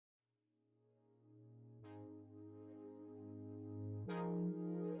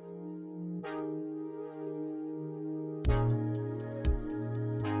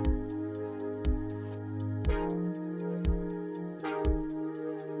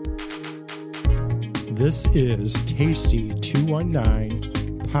This is Tasty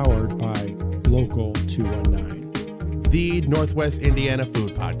 219, powered by Local 219. The Northwest Indiana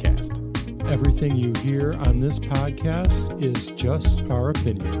Food Podcast. Everything you hear on this podcast is just our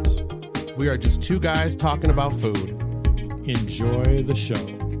opinions. We are just two guys talking about food. Enjoy the show.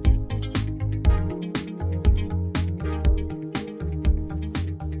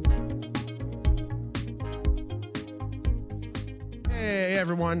 Hey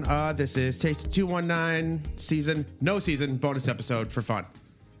everyone, this is Tasty 219 bonus episode for fun.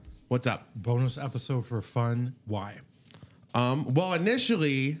 What's up? Bonus episode for fun. Why? Well,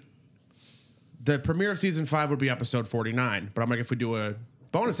 initially, the premiere of season 5 would be episode 49, but I'm like, if we do a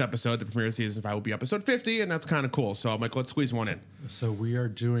bonus episode, the premiere of season 5 will be episode 50, and that's kind of cool. So I'm like, let's squeeze one in. So we are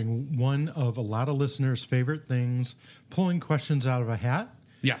doing one of a lot of listeners' favorite things, pulling questions out of a hat.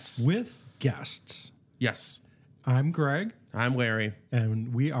 Yes. With guests. Yes. I'm Greg. I'm Larry.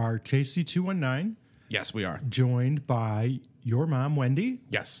 And we are Tasty 219. Yes, we are. Joined by your mom, Wendy.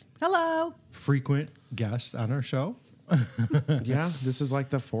 Yes. Hello. Frequent guest on our show. Yeah, this is like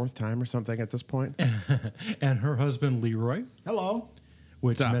the 4th time or something at this point. And her husband, Leroy. Hello.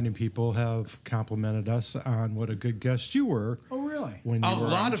 Which many people have complimented us on what a good guest you were. Oh, really? When you A were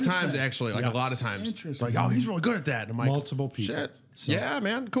lot on. of times, actually. Like, Yes. a lot of times. Interesting. Like, oh, he's really good at that. And I'm like, Multiple people. Shit. So- Yeah,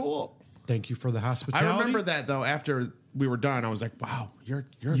 man, cool. Thank you for the hospitality. I remember that, though, after we were done, I was like, wow, you're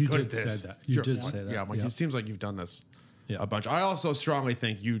You good did at this. say that. You You're- did say that. Yeah, I'm like, Yep. it seems like you've done this Yeah. a bunch. I also strongly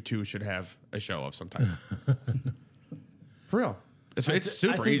think you two should have a show of some type. For real. It's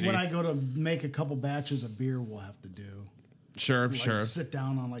super I think easy. when I go to make a couple batches of beer, we'll have to do. Sure, Like, sure. sit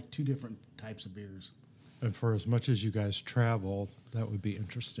down on like 2 different types of beers. And for as much as you guys travel, that would be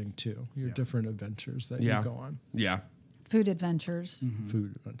interesting too. Your Yeah. different adventures that Yeah. you go on. Yeah. Food adventures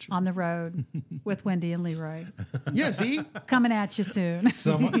Food adventures. on the road with Wendy and Leroy. Yeah, see? Coming at you soon.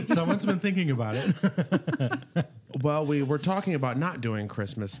 Someone's been thinking about it. Well, we were talking about not doing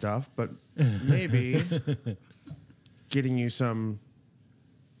Christmas stuff, but maybe getting you some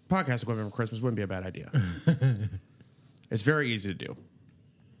podcast equipment for Christmas wouldn't be a bad idea. It's very easy to do.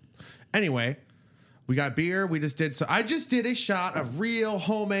 Anyway, we got beer. I just did a shot of real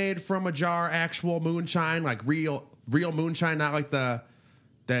homemade from a jar, actual moonshine, like real moonshine, not like that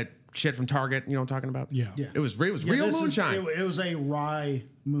shit from Target. You know what I'm talking about? Yeah. Yeah. It was real this moonshine. It was a rye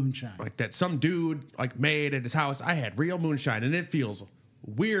moonshine. Like that some dude like made at his house. I had real moonshine, and it feels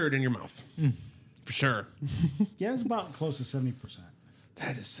weird in your mouth. For sure. Yeah, it's about close to 70%.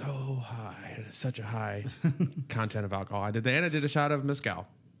 That is so high. It is such a high content of alcohol. I did a shot of mezcal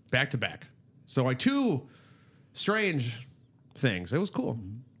back to back. So like 2 strange things. It was cool.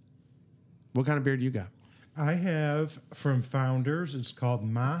 What kind of beer do you got? I have from Founders. It's called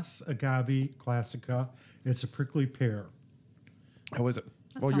Mas Agave Classica. It's a prickly pear. How is it?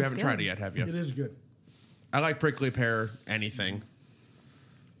 That Well, you sounds haven't good. tried it yet, have you? It is good. I like prickly pear anything.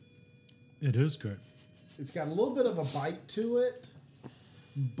 It is good. It's got a little bit of a bite to it,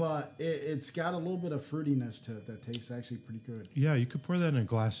 but it's got a little bit of fruitiness to it that tastes actually pretty good. Yeah, you could pour that in a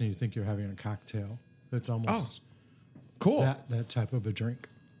glass and you think you're having a cocktail. It's almost Cool. that type of a drink.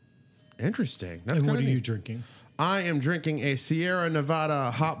 Interesting. That's And what kind are of you neat. drinking? I am drinking a Sierra Nevada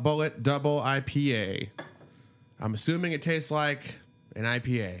Hot Bullet Double IPA. I'm assuming it tastes like an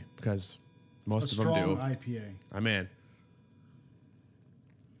IPA because A most of them strong do. IPA. I'm in.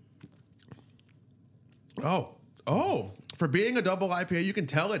 Oh! For being a double IPA, you can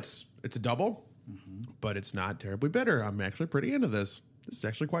tell it's a double, but it's not terribly bitter. I'm actually pretty into this. This is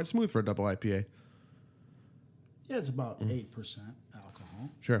actually quite smooth for a double IPA. Yeah, it's about 8% alcohol.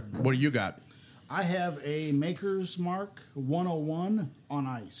 Sure. What do you got? I have a Maker's Mark 101 on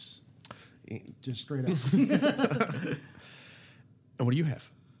ice. Just straight up. And what do you have?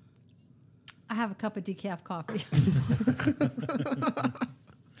 I have a cup of decaf coffee.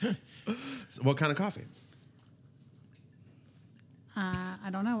 So what kind of coffee? I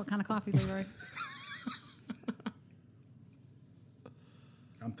don't know what kind of coffee, Leroy.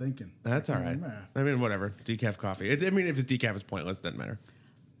 I'm thinking. That's all right. I mean, whatever. Decaf coffee. If it's decaf, it's pointless. Doesn't matter.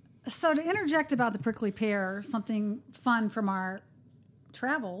 So to interject about the prickly pear, something fun from our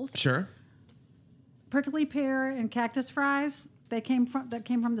travels. Sure. Prickly pear and cactus fries. That came from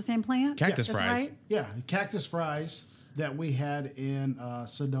the same plant. Cactus That's fries. right? Yeah, cactus fries that we had in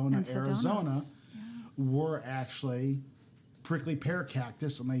Sedona, In Sedona. Arizona, were actually prickly pear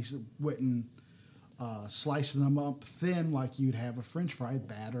cactus, and they went and sliced them up thin like you'd have a French fry,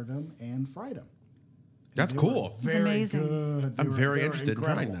 battered them, and fried them. That's cool. It's amazing. Good. I'm very they were interested in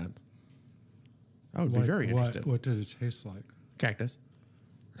trying incredible. that. I would be very interested. What did it taste like? Cactus.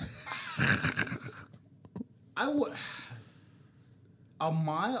 I would a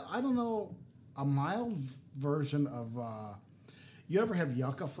mile. I don't know. a mild version of. You ever have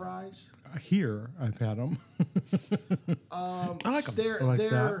yucca fries? Here, I've had them. I like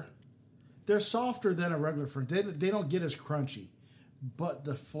them. They're softer than a regular French. They don't get as crunchy, but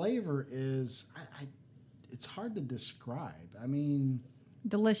the flavor is it's hard to describe. I mean,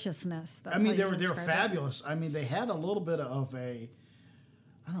 deliciousness. They were fabulous. I mean, they had a little bit of a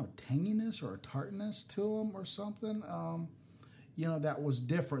I don't know tanginess or a tartness to them or something. That was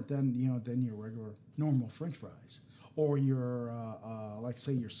different than your regular normal French fries. Or your, like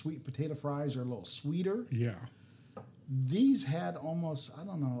say, your sweet potato fries are a little sweeter. Yeah. These had almost, I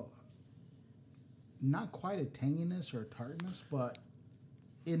don't know, not quite a tanginess or a tartness, but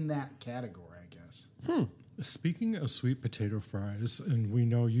in that category, I guess. Speaking of sweet potato fries, and we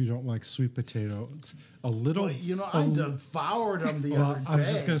know you don't like sweet potatoes, I devoured them the other day. I was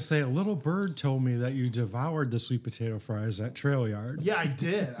just going to say, a little bird told me that you devoured the sweet potato fries at Trail Yard. Yeah, I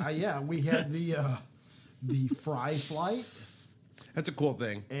did. We had the fry flight. That's a cool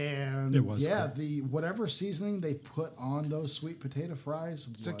thing. And it was cool. The whatever seasoning they put on those sweet potato fries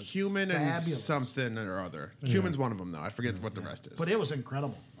it's like cumin fabulous. And something or other. Cumin's one of them, though. I forget what the rest is. But it was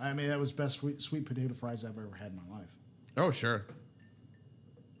incredible. I mean, that was best sweet potato fries I've ever had in my life. Oh, sure.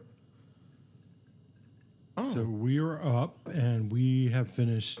 So we are up, and we have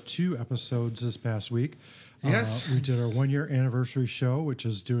finished 2 episodes this past week. Yes. We did our 1-year anniversary show, which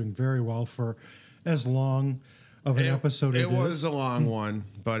is doing very well for as long of an episode it was a long one,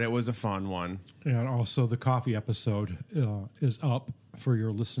 but it was a fun one. And also the coffee episode is up for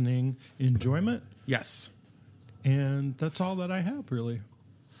your listening enjoyment. Yes. And that's all that I have, really.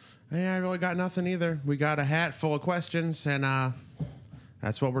 Yeah, I really got nothing either. We got a hat full of questions, and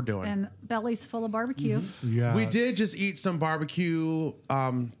that's what we're doing. And bellies full of barbecue. Mm-hmm. Yeah. We did just eat some barbecue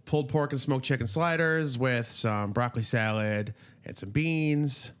pulled pork and smoked chicken sliders with some broccoli salad and some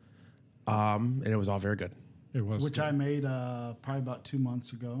beans. And it was all very good. It was. Which good. I made probably about 2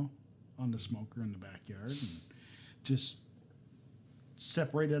 months ago on the smoker in the backyard. And just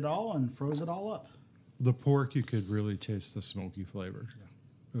separated it all and froze it all up. The pork, you could really taste the smoky flavor.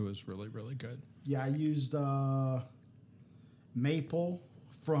 Yeah. It was really, really good. Yeah, I used maple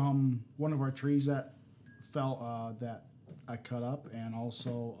from one of our trees that fell that I cut up, and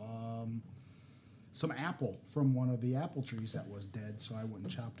also some apple from one of the apple trees that was dead, so I went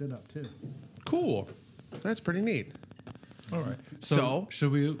and chopped it up too. Cool. That's pretty neat. All right. So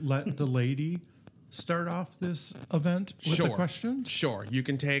should we let the lady start off this event with the questions? Sure. You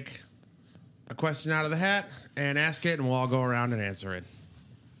can take a question out of the hat and ask it, and we'll all go around and answer it.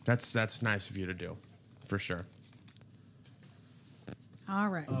 That's nice of you to do, for sure. All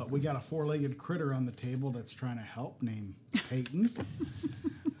right. We got a 4-legged critter on the table that's trying to help, named Peyton.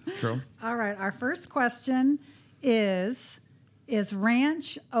 True. All right. Our first question is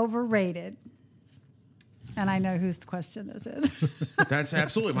ranch overrated? And I know whose question this is. That's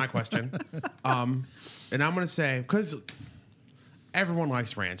absolutely my question. And I'm going to say, because everyone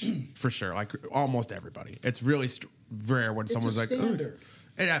likes ranch, for sure. Like, almost everybody. It's really rare when someone's like, standard.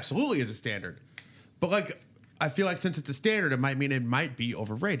 It absolutely is a standard. But, like, I feel like since it's a standard, it might mean it might be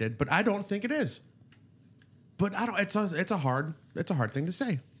overrated, but I don't think it is. But I don't. It's a hard thing to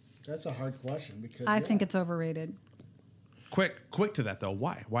say. That's a hard question because I think it's overrated. Quick to that though.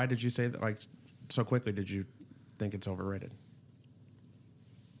 Why? Why did you say that? Like so quickly? Did you think it's overrated?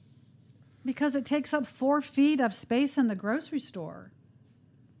 Because it takes up 4 feet of space in the grocery store.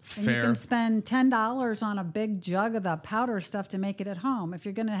 And Fair. you can spend $10 on a big jug of the powder stuff to make it at home. If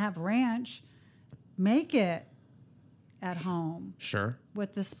you're going to have ranch, make it at home. Sure.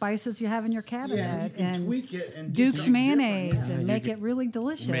 With the spices you have in your cabinet. Yeah, you can and tweak it and do Duke's something mayonnaise different. and make it really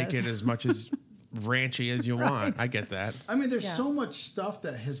delicious. Make it as much as ranchy as you want. I get that. I mean, there's so much stuff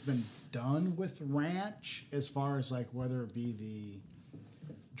that has been done with ranch as far as like whether it be the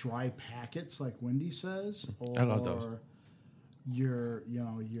dry packets like Wendy says, or I love those. your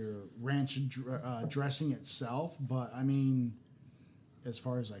ranch dressing itself. But I mean, as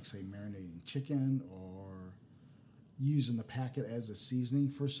far as like say marinating chicken or using the packet as a seasoning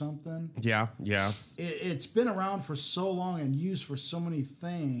for something. Yeah. It's been around for so long and used for so many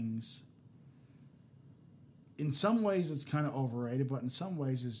things. In some ways, it's kind of overrated, but in some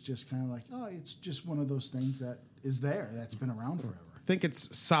ways, it's just kind of like, oh, it's just one of those things that is there, that's been around forever. I think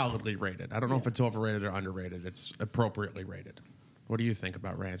it's solidly rated. I don't know if it's overrated or underrated. It's appropriately rated. What do you think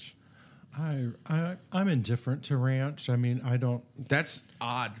about ranch? I'm indifferent to ranch. I mean, I don't. That's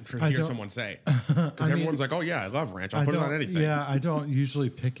odd to hear someone say. Because everyone's like, oh, yeah, I love ranch. I'll put it on anything. Yeah, I don't usually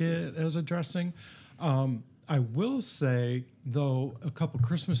pick it as a dressing. I will say, though, a couple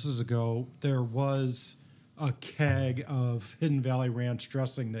Christmases ago, there was a keg of Hidden Valley Ranch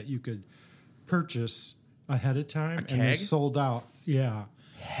dressing that you could purchase ahead of time, and they keg? sold out. Yeah,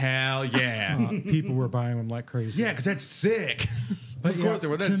 Hell yeah. people were buying them like crazy. Yeah, because that's sick. But Of course they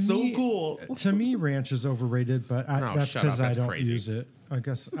were. to That's so me- cool. To me, ranch is overrated, but No, that's shut because up. I That's don't crazy. use it. I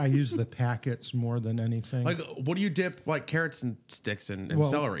guess I use the packets more than anything. Like, what do you dip like carrots and sticks and Well-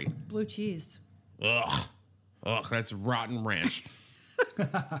 celery? Blue cheese. Ugh. Ugh, that's rotten ranch.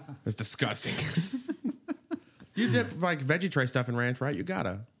 That's disgusting. You dip like veggie tray stuff in ranch, right? You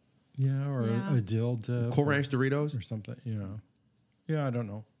gotta. yeah, or Yeah. a dill dip Cool Ranch Doritos? or something. Yeah, I don't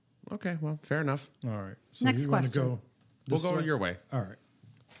know. Okay, well, fair enough. All right. So Next you wanna question. Go We'll this go way? your way. All right.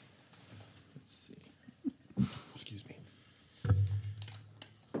 Let's see. Excuse me.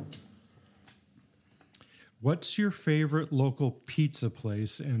 What's your favorite local pizza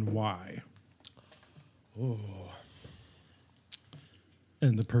place and why? Oh,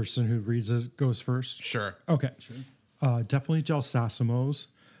 And the person who reads it goes first. sure. Okay. Definitely Del Sassomo's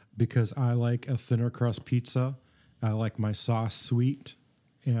because I like a thinner crust pizza. I like my sauce sweet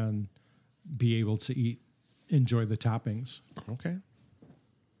and be able to enjoy the toppings. Okay.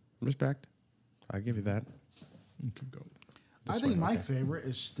 Respect. I give you that. You could go. I think my favorite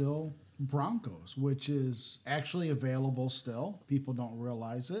is still Broncos, which is actually available still. People don't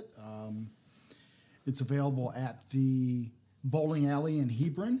realize it. It's available at the bowling alley in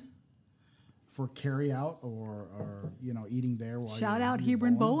Hebron for carry out or eating there while Shout you're out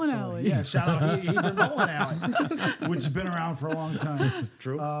Hebron Bowling Alley. Yeah, shout out Hebron Bowling Alley, which has been around for a long time.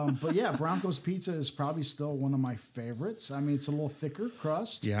 True. But yeah, Broncos pizza is probably still one of my favorites. I mean, it's a little thicker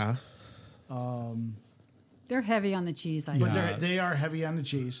crust, Yeah. They're heavy on the cheese. I but think. they are heavy on the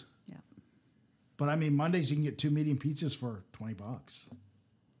cheese. Yeah. But I mean, Mondays you can get 2 medium pizzas for $20.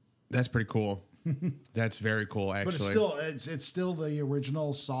 That's pretty cool. That's very cool, actually. But it's still the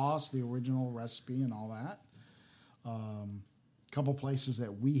original sauce, the original recipe, and all that. Couple places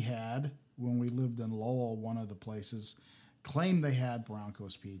that we had when we lived in Lowell, one of the places claimed they had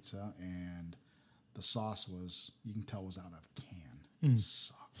Broncos pizza, and the sauce was, you can tell, was out of can. It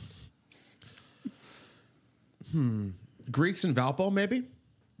sucked. Greeks and Valpo, maybe?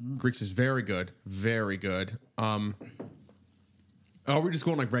 Greeks is very good. Very good. Oh, we're just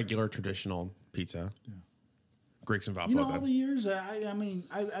going like regular traditional pizza. Yeah. Greeks and Valpo. You know, all then. the years,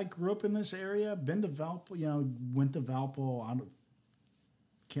 I grew up in this area, been to Valpo, went to Valpo,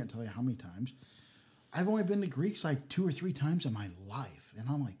 can't tell you how many times. I've only been to Greeks like 2 or 3 times in my life, and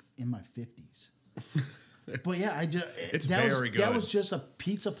I'm like in my 50s. But yeah, It's that very was, good. That was just a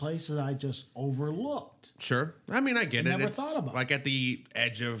pizza place that I just overlooked. Sure. I mean, I get it. Never It's thought about like at the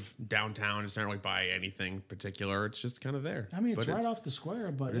edge of downtown. It's not really by anything particular. It's just kind of there. I mean, it's But right off the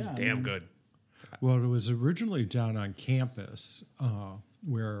square, but It's yeah, damn good. Well, it was originally down on campus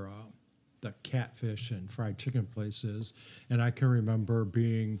where the catfish and fried chicken place is. And I can remember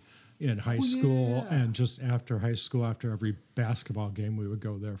being in high school yeah. and just after high school, after every basketball game, we would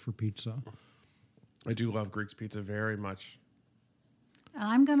go there for pizza. I do love Greek's pizza very much. And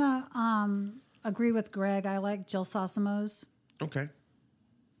I'm gonna agree with Greg. I like Jill Sosimo's, Okay.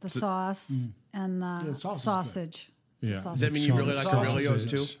 the sauce and the the sauce is good. sausage. The Yeah. Does sausage. that mean you really like Sausage. Aurelio's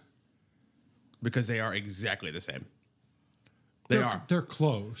too? Because they are exactly the same. They are. They're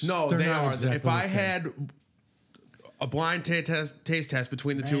close. No, They're they not are. exactly If the I same. had a blind taste test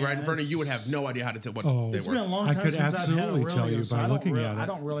between the two Man, right in front of you, you would it's- have no idea how to tell what Oh. they It's were. been a long I time could since I've had absolutely tell you Aurelio's, so by I don't looking at it. I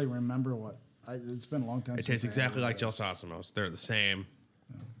don't really remember what. It's been a long time. It since tastes I had exactly like Jill Aurelio's. Sosimo's. They're the same.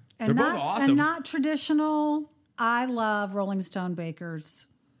 And They're not, both awesome. And not traditional. I love Rolling Stone Bakers,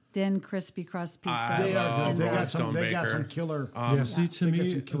 thin crispy crust pizza. They are love good. They Rolling got Stone They got Baker. some killer. Yeah, see, to They got me,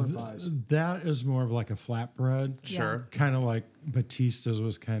 some killer pies. that is more of like a flatbread. Sure. Kind of like Batista's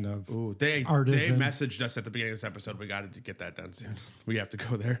was kind of Ooh, they artisan. messaged us at the beginning of this episode. We got to get that done soon. We have to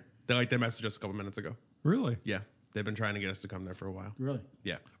go there. They messaged us a couple minutes ago. Really? Yeah, they've been trying to get us to come there for a while. Really?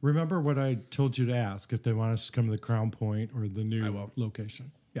 Yeah. Remember what I told you to ask if they want us to come to the Crown Point or the I new will.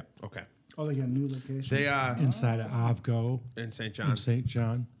 location. Yeah. Okay. Oh, they got a new location. They Inside of Avgo in St. John. in St.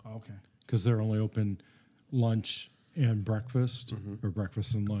 John Oh, okay. because they're only open lunch and breakfast Mm-hmm. or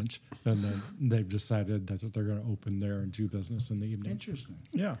breakfast and lunch. And then they've decided that's what they're going to open there and do business in the evening. Interesting.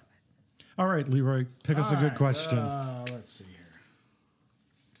 Yeah. All right, Leroy, pick us a All good right, question. Let's see here.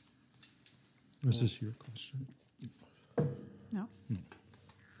 Was this your question? No.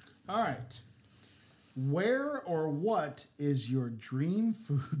 All right. Where or what is your dream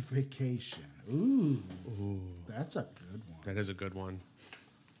food vacation? Ooh. That's a good one. That is a good one.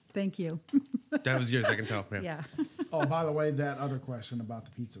 Thank you. That was yours, I can tell. Yeah. Yeah. Oh, by the way, that other question about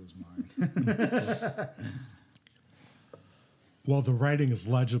the pizza was mine. Well, the writing is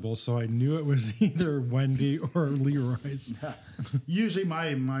legible, so I knew it was either Wendy or Leroy's. Usually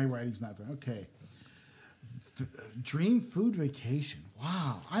my writing's not there. Okay. Dream food vacation.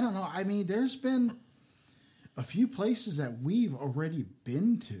 Wow. I don't know. I mean, there's been a few places that we've already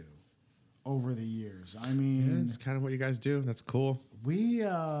been to over the years. I mean, It's kind of what you guys do. That's cool. we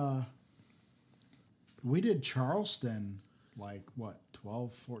did Charleston like what,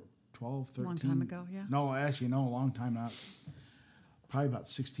 12, 13? Long time ago, yeah. No, actually, no, a long time, not probably about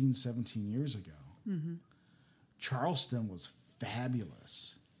 16, 17 years ago. Mm-hmm. Charleston was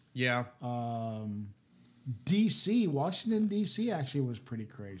fabulous. Yeah. D.C., Washington, D.C. actually was pretty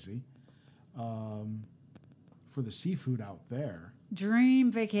crazy for the seafood out there.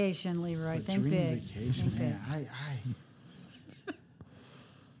 Dream vacation, Leroy. But Think dream big. vacation, Think man. big.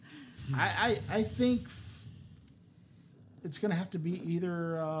 I think it's going to have to be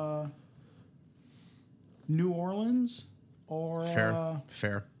either New Orleans or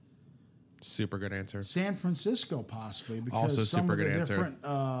Fair. Super good answer. San Francisco, possibly, because Also some super of the good answer.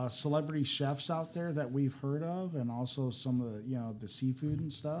 different celebrity chefs out there that we've heard of, and also some of the the seafood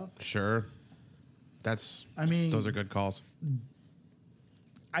and stuff. Sure. Those are good calls.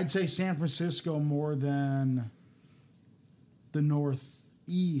 I'd say San Francisco more than the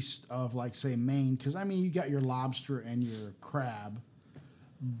northeast of, like, say, Maine, because I mean you got your lobster and your crab,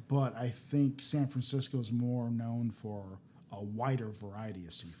 but I think San Francisco is more known for a wider variety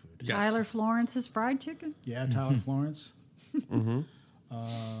of seafood. Yes. Tyler Florence's fried chicken. Yeah, Tyler Florence. Mm-hmm.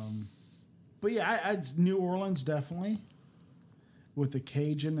 But yeah, I'd New Orleans definitely, with the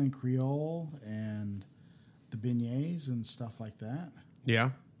Cajun and Creole and the beignets and stuff like that.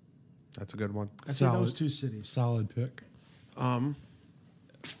 Yeah. That's a good one. I'd say those two cities. Solid pick.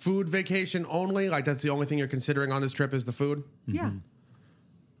 Food vacation only? Like, that's the only thing you're considering on this trip is the food? Yeah.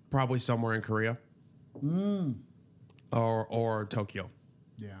 Probably somewhere in Korea. Or Tokyo.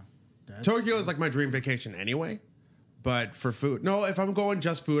 Yeah. Tokyo is like my dream vacation anyway. But for food, no, if I'm going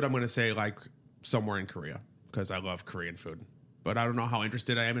just food, I'm going to say like somewhere in Korea because I love Korean food. But I don't know how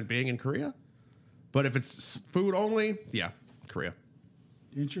interested I am in being in Korea. But if it's food only, yeah, Korea.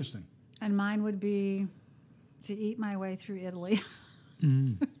 Interesting. And mine would be to eat my way through Italy.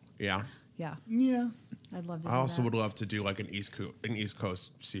 Yeah. Yeah. Yeah. I'd love to I do also that. would love to do like an East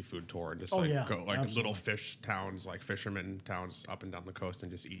Coast seafood tour and just Oh, like yeah, go like absolutely. little fish towns, like fishermen towns up and down the coast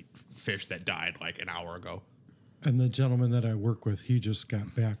and just eat fish that died like an hour ago. And the gentleman that I work with, he just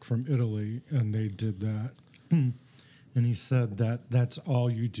got back from Italy, and they did that. And he said that that's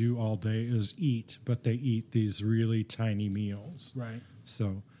all you do all day is eat, but they eat these really tiny meals. Right.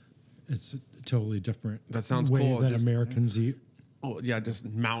 So it's a totally different That sounds way cool, that just- Americans eat. Oh yeah, just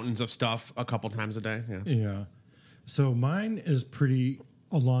mountains of stuff a couple times a day. Yeah. Yeah. So mine is pretty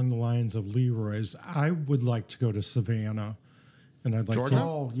along the lines of Leroy's. I would like to go to Savannah, and I'd like Georgia? to.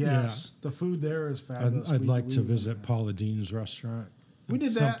 Oh, yes. The food there is fabulous. I'd We- like to we- visit Paula Dean's restaurant. We did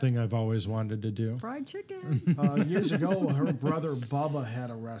It's that. something I've always wanted to do. Fried chicken. Years ago, her brother Bubba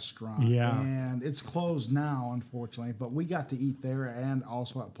had a restaurant. Yeah. And it's closed now, unfortunately, but we got to eat there and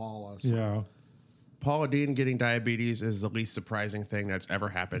also at Paula's. Yeah. Paula Dean getting diabetes is the least surprising thing that's ever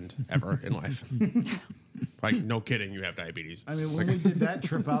happened ever in life. Like, no kidding, you have diabetes. I mean, when we did that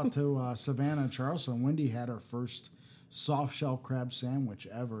trip out to Savannah and Charleston, Wendy had her first soft shell crab sandwich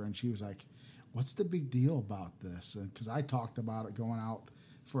ever, and she was like, "What's the big deal about this?" And because I talked about it going out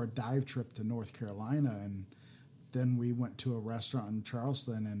for a dive trip to North Carolina, and then we went to a restaurant in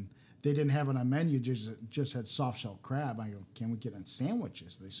Charleston, and they didn't have it on a menu, just had soft shell crab. I go, "Can we get in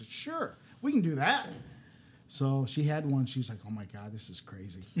sandwiches?" They said, "Sure, we can do that." So she had one. She's like, "Oh my God, this is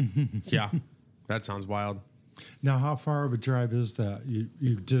crazy." Yeah, that sounds wild. Now, how far of a drive is that? You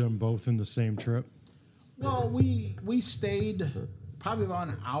did them both in the same trip? Well, we stayed probably about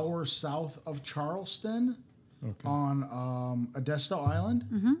an hour south of Charleston on Modesto Island.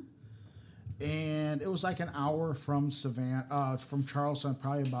 And it was like an hour from Savannah, from Charleston,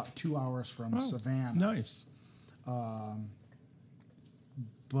 probably about 2 hours from Savannah. Nice.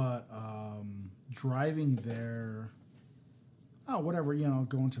 But driving there, whatever,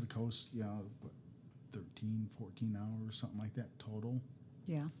 going to the coast, 13, 14 hours, something like that total,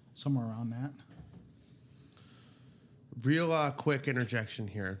 Yeah. somewhere somewhere around that. Real quick interjection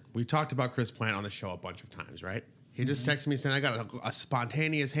here. We talked about Chris Plant on the show a bunch of times, right? He just Mm-hmm. texted me saying, I got a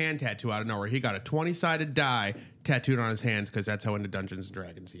spontaneous hand tattoo out of nowhere. He got a 20-sided die tattooed on his hands because that's how into Dungeons &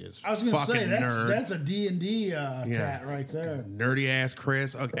 Dragons he is. I was going to say, Fucking nerd. that's a D&D tat right there. Nerdy ass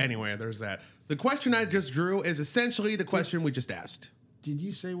Chris. Okay, anyway, there's that. The question I just drew is essentially the question we just asked. Did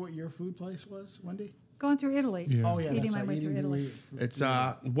you say what your food place was, Wendy? Going through Italy. Yeah. Oh, yeah. Eating that's my right, way through Italy. It's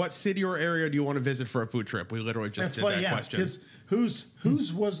what city or area do you want to visit for a food trip? We literally just That's did funny, that yeah, question. because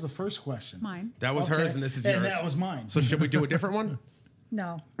Whose was the first question? Mine. That was hers, and this is and yours. that was mine. So should we do a different one? No,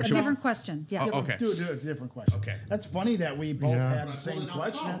 Or a should we- different question. Yeah. Oh, okay. Do a different question. Okay. That's funny that we both Yeah. had the same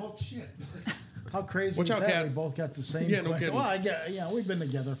question. Oh, shit. How crazy Watch is out, that? Cat. We both got the same Yeah, no question. kidding. Well, I get, we've been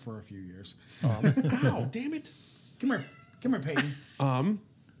together for a few years. Ow, damn it. Come here, Peyton.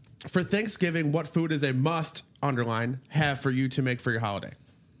 For Thanksgiving, what food is a must, underline, have for you to make for your holiday?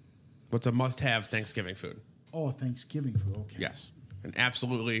 What's a must-have Thanksgiving food? Oh, Thanksgiving food. Okay. Yes. An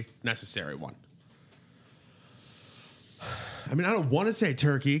absolutely necessary one. I mean, I don't want to say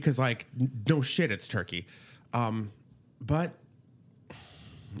turkey because, like, no shit, it's turkey. But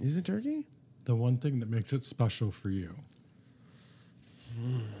is it turkey? The one thing that makes it special for you.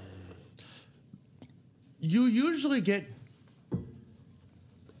 You usually get,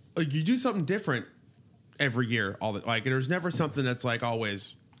 like, you do something different every year. Like, there's never something that's, like,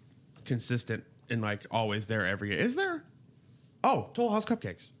 always consistent and, like, always there every year. Is there? Oh, Toll House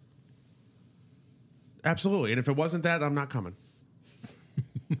cupcakes. Absolutely. And if it wasn't that, I'm not coming.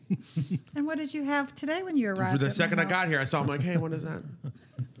 And what did you have today when you arrived? For the at my second I house? got here, I saw them like, hey, what is that?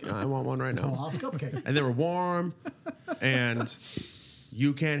 I want one right Oh, now. house cupcake. And they were warm, and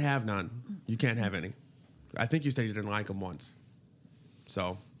you can't have none. You can't have any. I think you said you didn't like them once.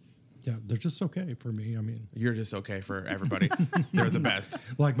 So Yeah, they're just okay for me. I mean, you're just okay for everybody. They're the best.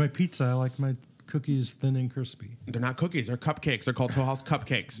 like my pizza, I like my cookies thin and crispy. They're not cookies. They're cupcakes. They're called Toll House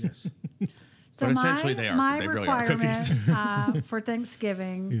cupcakes. Yes. So But essentially they are. My They really are requirement for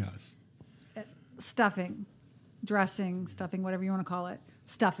Thanksgiving, Yes. stuffing, dressing, stuffing, whatever you want to call it,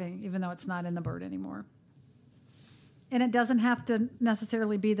 stuffing, even though it's not in the bird anymore. And it doesn't have to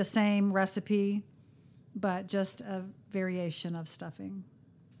necessarily be the same recipe, but just a variation of stuffing.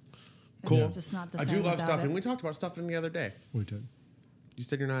 Cool. It's just not the I same do love without stuffing. it. We talked about stuffing the other day. We did. You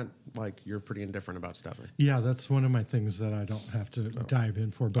said you're not, like, you're pretty indifferent about stuffing. Yeah, that's one of my things that I don't have to dive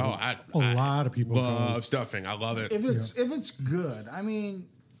in for. But I a lot of people love go. stuffing. I love it. If it's good, I mean,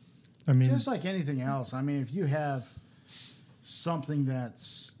 I mean, just like anything else. I mean, if you have something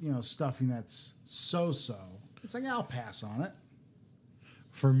that's stuffing that's so, it's like I'll pass on it.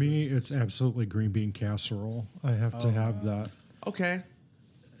 for me, it's absolutely green bean casserole. I have to have that. Okay.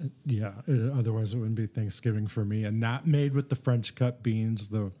 Yeah, otherwise it wouldn't be Thanksgiving for me. And not made with the French cut beans,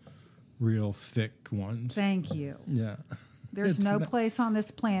 the real thick ones. Thank you. Yeah. There's It's no not- place on this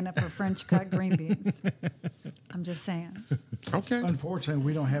planet for French cut green beans. I'm just saying. Okay. Unfortunately,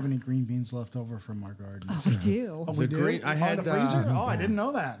 we don't have any green beans left over from our garden. Oh, we do. Oh, we The do? green- I Oh, had, the freezer. uh, I didn't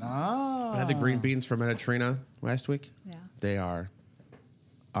know that. Ah, I had the green beans from Mediterranean last week. Yeah. They are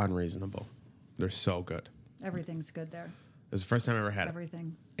unreasonable. They're so good. Everything's good there. It was the first time I ever had it.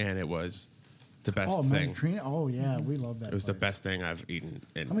 Everything. And it was the best Oh, thing. Mediterranean. Oh, yeah, we love that. It was the place. best thing I've eaten.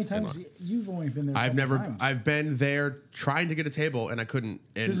 How many times you've only been there? I've been there trying to get a table and I couldn't.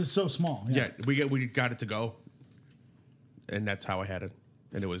 Because And it's so small. yeah, we got it to go, and that's how I had it,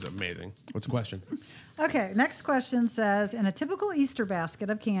 and it was amazing. What's the question? Okay, next question says, in a typical Easter basket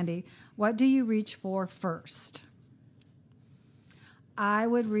of candy, what do you reach for first? I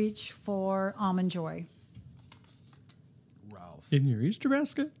would reach for Almond Joy. Ralph. In your Easter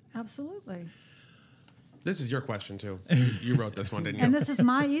basket? Absolutely. This is your question too. You wrote this one, didn't you? And this is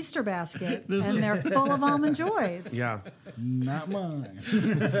my Easter basket, and they're full of Almond Joys. Yeah. Not mine.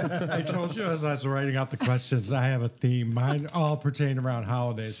 I told you as I was writing out the questions, I have a theme. Mine all pertain around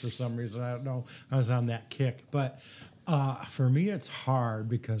holidays for some reason. I don't know. I was on that kick. But for me, it's hard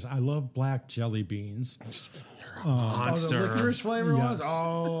because I love black jelly beans. Oh, the Monster. licorice flavor Yes. ones?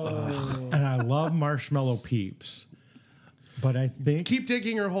 Oh. And I love marshmallow peeps. But I think Keep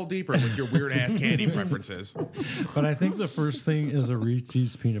digging your hole deeper with your weird ass candy preferences. the first thing is a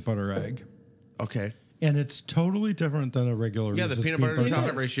Reese's peanut butter egg. Okay. And it's totally different than a regular Yeah, the Reese's peanut butter to It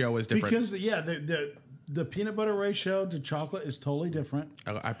chocolate is. ratio is different. Because, the peanut butter ratio to chocolate is totally different.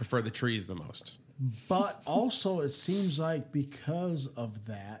 I prefer the trees the most. But also, it seems like because of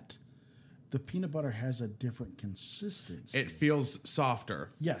that, the peanut butter has a different consistency. It feels softer.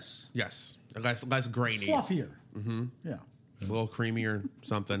 Yes. Yes. Less grainy. It's fluffier. Mm-hmm. Yeah. A little creamier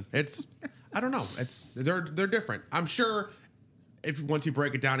something. It's I don't know. They're different. I'm sure if once you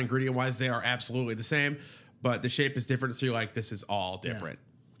break it down ingredient wise, they are absolutely the same, but the shape is different, so you're like, this is all different.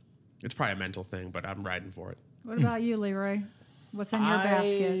 It's probably a mental thing, but I'm riding for it. What about you, Leroy? What's in your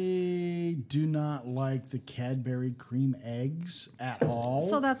basket? I do not like the Cadbury cream eggs at all.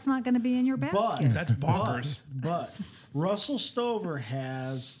 So that's not going to be in your basket. That's bonkers. But Russell Stover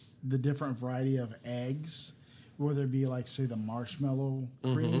has the different variety of eggs, whether it be like, say, the marshmallow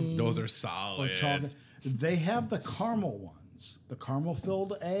cream. Those are Or solid. chocolate. They have the caramel ones, the caramel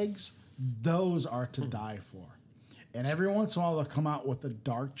filled eggs. Those are to die for. And every once in a while, they'll come out with the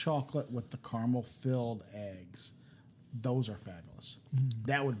dark chocolate with the caramel-filled eggs. Those are fabulous.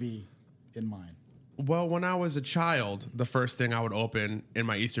 That would be in mine. Well, when I was a child, the first thing I would open in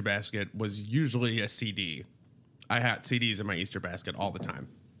my Easter basket was usually a CD. I had CDs in my Easter basket all the time.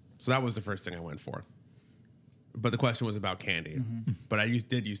 So that was the first thing I went for. But the question was about candy. But I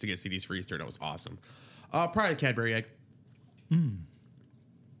did used to get CDs for Easter, and it was awesome. Probably a Cadbury egg.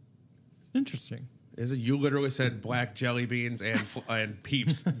 Interesting. Is it? You literally said black jelly beans and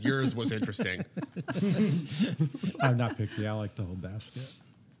Peeps. Yours was interesting. I'm not picky. I like the whole basket.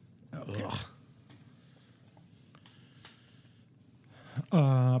 Okay.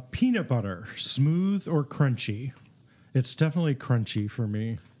 Peanut butter, smooth or crunchy? It's definitely crunchy for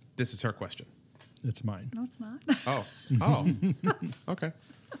me. This is her question. It's mine. No, it's not. Oh. Okay.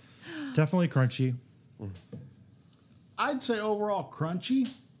 Definitely crunchy. I'd say overall crunchy.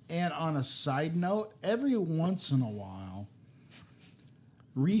 And on a side note, every once in a while,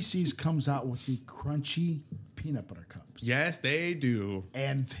 Reese's comes out with the crunchy peanut butter cups. Yes, they do.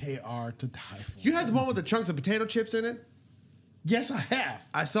 And they are to die for. You had the one with the chunks of potato chips in it? Yes, I have.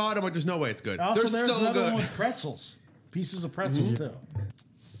 I saw it. I'm like, there's no way it's good. Also, They're there's so another good. one with pretzels. Pieces of pretzels, too.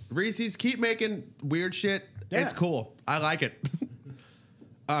 Reese's, keep making weird shit. Yeah. It's cool. I like it.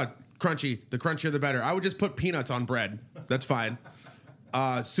 Crunchy. The crunchier, the better. I would just put peanuts on bread. That's fine.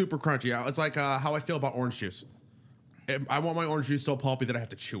 Super crunchy. It's like how I feel about orange juice. I want my orange juice so pulpy that I have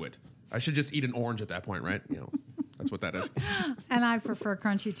to chew it. I should just eat an orange at that point, right? You know, that's what that is. And I prefer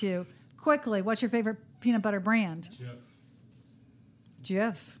crunchy too. Quickly, what's your favorite peanut butter brand?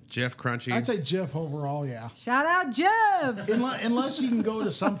 Jif. Jif Crunchy. I'd say Jif overall, yeah. Shout out Jif. Unless you can go to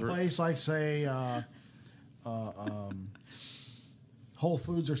some place like, say, Whole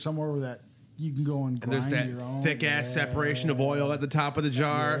Foods or somewhere where that you can go and grind there's that your own. thick ass separation of oil at the top of the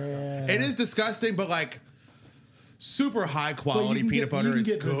jar. Yeah. It is disgusting, but like super high But quality you can peanut get, butter you can is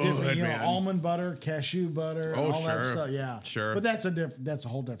get the good, different, man. almond butter, cashew butter, Oh, all that sure. stuff. Yeah, Sure. But that's a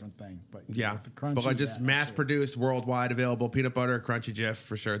whole different thing. But Yeah, the crunchy, but like just yeah, mass produced, worldwide available peanut butter, Crunchy Jif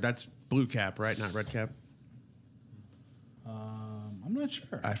for sure. That's blue cap, right? Not red cap. I'm not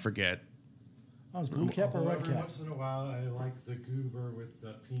sure. I forget. I was blue cap or red Every cap. once in a while, I like the goober with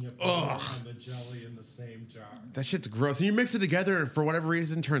the peanut butter and the jelly in the same jar. That shit's gross. And you mix it together, and for whatever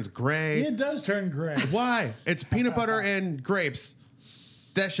reason, it turns gray. It does turn gray. Why? It's peanut butter and grapes.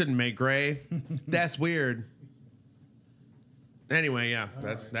 That shouldn't make gray. That's weird. Anyway, yeah,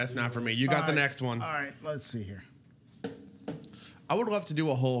 that's not for me. You got All the right. next one. All right, let's see here. I would love to do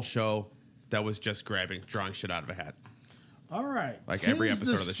a whole show that was just drawing shit out of a hat. All right. Like every Tis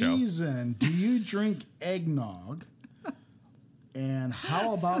episode of the show. season. Do you drink eggnog? And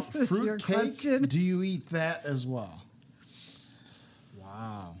how about This is your fruitcake? question. Do you eat that as well?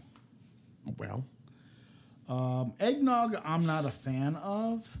 Wow. Well, Eggnog, I'm not a fan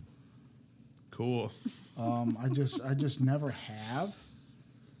of. cool. I just never have.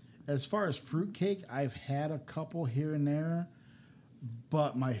 As far as fruitcake, I've had a couple here and there,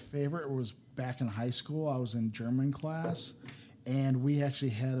 but my favorite was back in high school. I was in German class, and we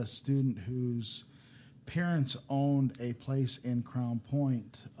actually had a student whose parents owned a place in Crown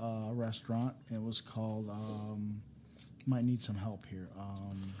Point, restaurant. It was called, might need some help here.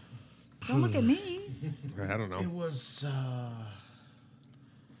 Don't look at me. I don't know. It was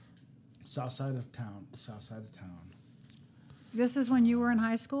south side of town. This is when you were in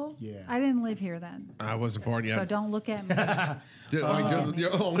high school? Yeah. I didn't live here then. I wasn't born yet. So don't look at me. You're the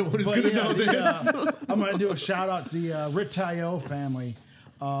only one who's But going to yeah, know this. I'm going to do a shout out to the Ritaillot family.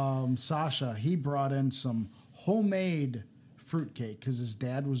 Sasha, he brought in some homemade fruitcake because his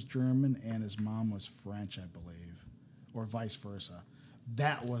dad was German and his mom was French, I believe, or vice versa.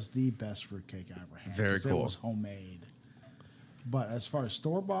 That was the best fruitcake I ever had. Very 'cause cool. It was homemade. But as far as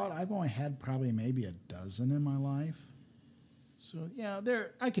store bought, I've only had probably maybe a dozen in my life. So yeah,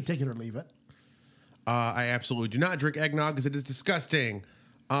 I could take it or leave it. I absolutely do not drink eggnog because it is disgusting.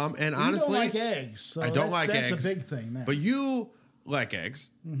 And honestly, you don't like eggs. So I don't like that's eggs. That's a big thing there. But you like eggs.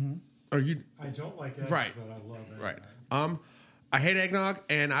 Mm-hmm. Or you I don't like eggs, Right. but I love it. right? I hate eggnog,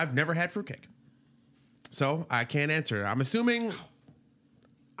 and I've never had fruitcake, so I can't answer it. I'm assuming.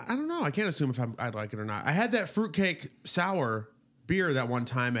 I don't know. I can't assume if I'd like it or not. I had that fruitcake sour beer that one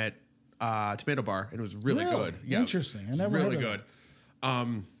time at Tomato Bar, and it was really Really? good. Yeah, Interesting. I It's never really heard good.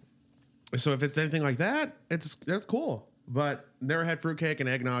 of So if it's anything like that, that's cool. But never had fruitcake, and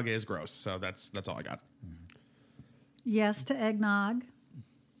eggnog is gross. So that's all I got. Yes to eggnog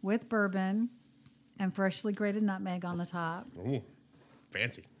with bourbon and freshly grated nutmeg on the top. Ooh,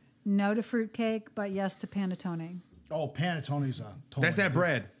 fancy. No to fruitcake, but yes to panettone. Oh, panettone's a total. That's that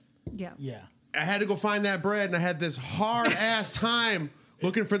bread. Yeah. Yeah. I had to go find that bread, and I had this hard ass time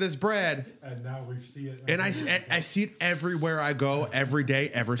looking for this bread. And now we see it. And I see it everywhere I go, every day,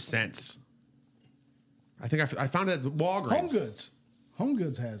 ever since. I think I found it at the Walgreens. Home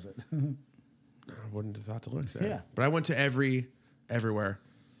Goods has it. I wouldn't have thought to look there. Yeah. But I went to everywhere.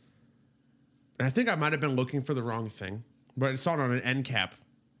 And I think I might have been looking for the wrong thing. But I saw it on an end cap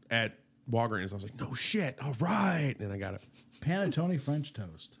at Walgreens. I was like, no shit. All right. And I got it. Panettone French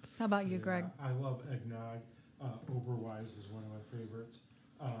toast. How about you, Greg? I love eggnog. Oberweis is one of my favorites.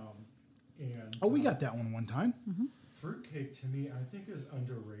 We got that one time. Mm-hmm. Fruitcake to me, I think, is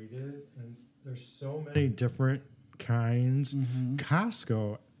underrated, and there's so many different kinds.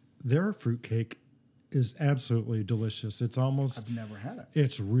 Costco, their fruitcake is absolutely delicious. It's almost I've never had it.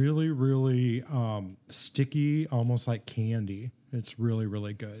 It's really, really sticky, almost like candy. It's really,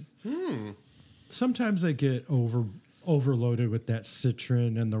 really good. Sometimes they get overloaded with that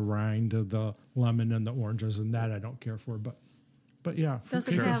citron and the rind of the lemon and the oranges, and that I don't care for. But yeah, Does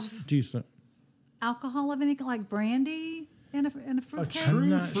it fruitcake is have decent. Alcohol of any like brandy in a fruit A cake? true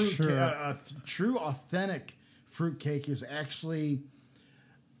not fruit sure. cake, a true authentic fruit cake is actually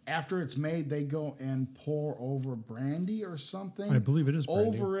after it's made, they go and pour over brandy or something. I believe it is brandy.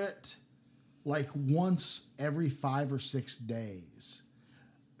 Over it, like once every 5 or 6 days,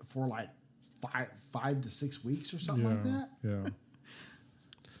 for like 5 to 6 weeks or something like that. Yeah.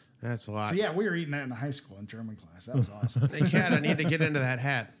 That's a lot. So yeah, we were eating that in high school in German class. That was awesome. Hey, Kat, I need to get into that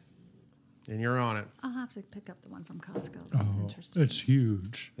hat. And you're on it. I'll have to pick up the one from Costco. Oh, Interesting. it's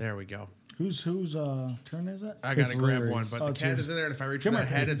huge. There we go. Whose turn is it? I got It's to grab Larry's. one, but the it's cat yours. is in there, and if I reach Come for the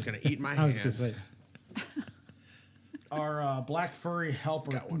here. head, it's going to eat my I hand. was gonna say. Our black furry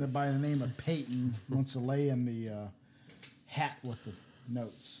helper by the name of Peyton wants to lay in the hat with the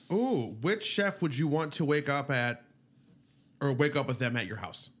notes. Ooh, which chef would you want to wake up with them at your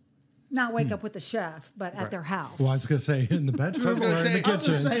house? Not wake up with the chef, but at their house. Well, I was gonna say in the bedroom I was gonna or in say- the I was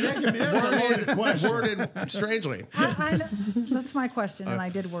kitchen. That's a loaded question. Worded strangely. That's my question, and I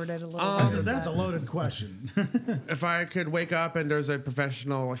did word it a little bit. That's a loaded question. If I could wake up and there's a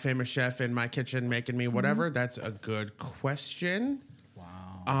professional, famous chef in my kitchen making me whatever, that's a good question.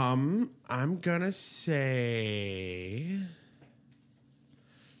 Wow. I'm gonna say,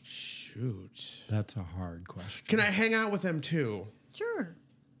 shoot. That's a hard question. Can I hang out with them too? Sure.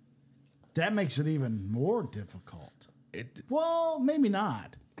 That makes it even more difficult. It, Well, maybe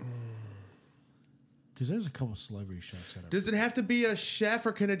not. Because there's a couple celebrity chefs that are. does it have to be a chef,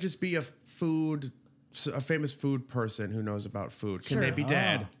 or can it just be a famous food person who knows about food? Can Sure. they be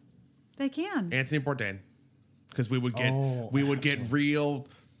dead? They can. Anthony Bourdain, because we would get Oh, get real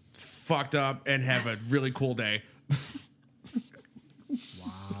fucked up and have a really cool day.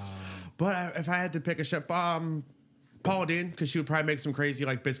 Wow. But if I had to pick a chef, Paula Deen, because she would probably make some crazy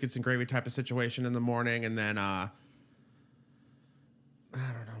like biscuits and gravy type of situation in the morning, and then I don't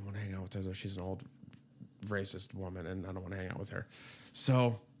know, I want to hang out with her though. She's an old racist woman, and I don't want to hang out with her.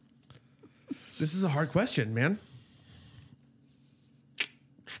 So this is a hard question, man.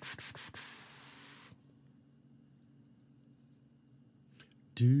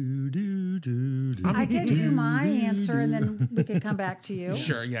 I could do my answer, and then we could come back to you.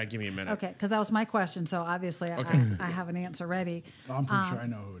 Sure, yeah, give me a minute. Okay, because that was my question, so obviously I have an answer ready. I'm pretty sure I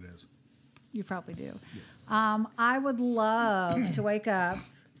know who it is. You probably do. I would love to wake up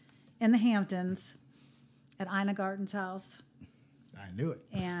in the Hamptons at Ina Garten's house I knew it.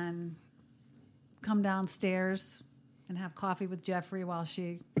 and come downstairs and have coffee with Jeffrey while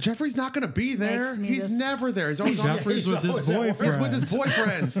she. Jeffrey's not going to be there. Makes me He's this- never there. He's always on Jeffrey's with his He's boyfriend. with his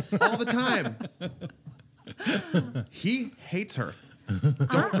boyfriends all the time. He hates her.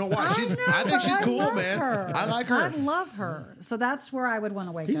 Don't know why. I think she's cool, love man. her. I like her. I love her. So that's where I would want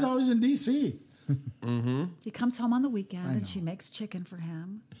to wake He's up. always in D.C. He comes home on the weekend and she makes chicken for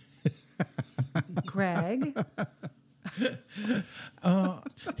him. Greg.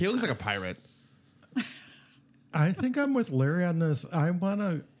 He looks like a pirate. I think I'm with Larry on this. I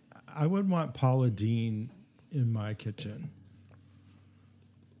would want Paula Deen in my kitchen.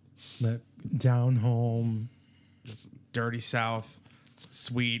 That down home. Just dirty South,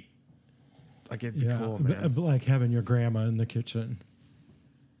 sweet. Like it'd be Yeah, cool, man. like having your grandma in the kitchen.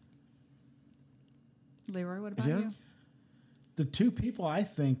 Leroy, what about Yeah. you? The two people I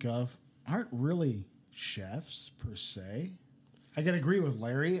think of aren't really chefs per se. I can agree with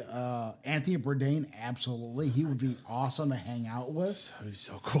Larry. Anthony Bourdain, absolutely. He would be awesome to hang out with. He's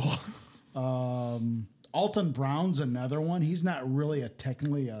so cool. Alton Brown's another one. He's not really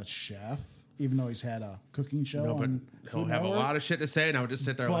technically a chef, even though he's had a cooking show. No, but on he'll Food have a Network. lot of shit to say, and I would just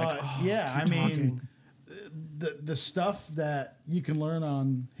sit there But like, oh, yeah, I keep mean, talking. the stuff that you can learn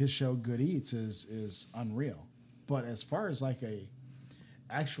on his show Good Eats is unreal. But as far as like a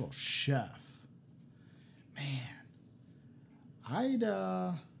actual chef, man,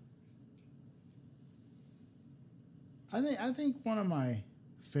 I think one of my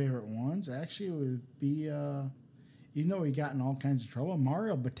favorite ones actually would be even though he got in all kinds of trouble,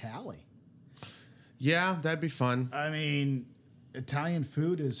 Mario Batali. Yeah, that'd be fun. I mean, Italian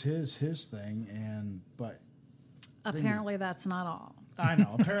food is his thing, but Apparently, that's not all. I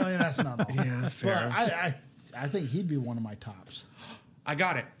know. Apparently, that's not all. Yeah, fair. But I think he'd be one of my tops. I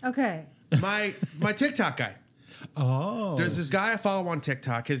got it. Okay. My TikTok guy. Oh. There's this guy I follow on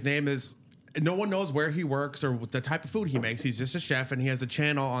TikTok. His name is, no one knows where he works or the type of food he makes. He's just a chef, and he has a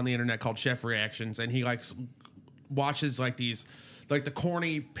channel on the internet called Chef Reactions, and he watches like these, like the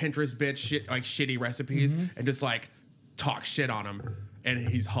corny Pinterest bitch shit, like shitty recipes, and just like talk shit on them, and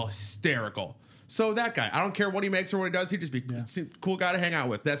he's hysterical. So that guy, I don't care what he makes or what he does, he'd just be a cool guy to hang out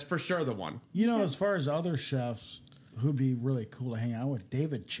with. That's for sure the one. You know, as far as other chefs who'd be really cool to hang out with,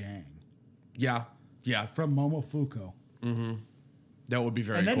 David Chang Yeah. from Momofuku. That would be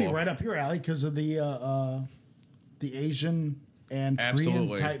very And that'd cool. be right up your alley because of the Asian and Absolutely.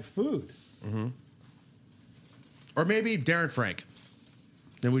 Korean type food. Or maybe Darren Frank.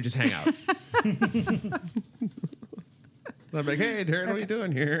 Then we just hang out. I'm like, hey, Darren, what are you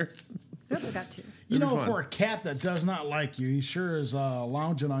doing here? Yep, I got two. You It'd be know, fun. for a cat that does not like you, he sure is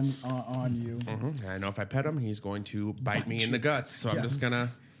lounging on you. I know if I pet him, he's going to bite me in the guts. So I'm just going to.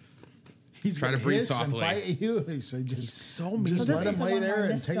 He's Try to gonna breathe hiss and softly. bite you. So just so mean. Just So let this him is the lay one there where I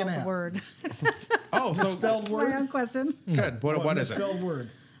and take a misspelled the nap. word. Oh, so Spelled My word. own question. good. What is it? Spelled word.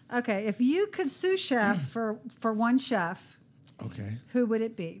 Okay, if you could sous chef for one chef, Okay. who would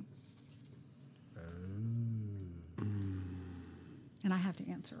it be? And I have to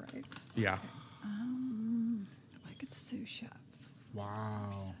answer right. Yeah. If I could sous chef.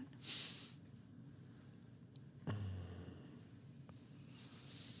 Wow.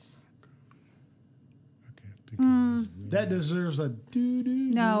 That deserves a doo doo.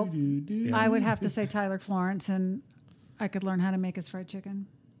 No, doo, doo, doo. I would have to say Tyler Florence, and I could learn how to make his fried chicken.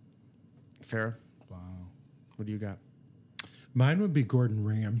 Fair. Wow. What do you got? Mine would be Gordon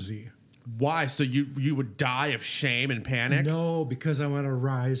Ramsay. Why? So you would die of shame and panic? No, because I want to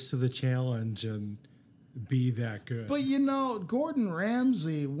rise to the challenge and be that good. But you know, Gordon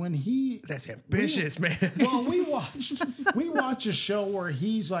Ramsay, when he That's ambitious, man. well, we watch a show where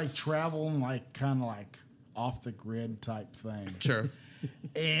he's like traveling like kind of like off the grid type thing. Sure.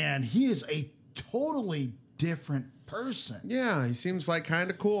 And he is a totally different person. Yeah, he seems like kind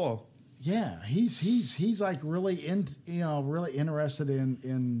of cool. Yeah, he's like really really interested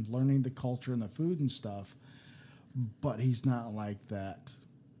in learning the culture and the food and stuff, but he's not like that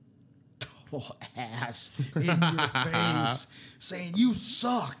total ass in your face saying you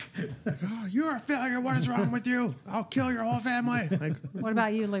suck. Oh, you're a failure. What is wrong with you? I'll kill your whole family. Like, What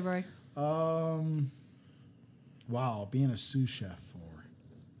about you, Leroy? Wow, being a sous chef for.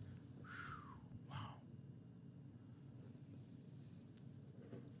 Wow.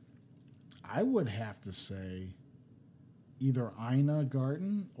 I would have to say either Ina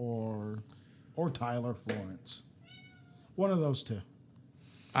Garten or Tyler Florence. One of those two.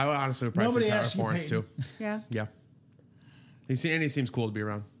 I honestly would probably Nobody say Tyler asked you, Florence Peyton. too. Yeah. Yeah. He seems cool to be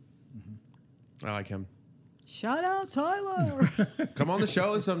around. I like him. Shout out Tyler. Come on the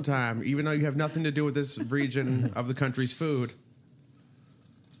show sometime, even though you have nothing to do with this region of the country's food.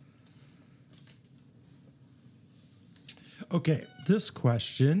 Okay, this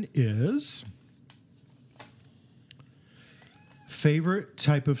question is favorite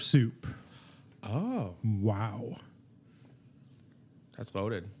type of soup. Oh, Wow. that's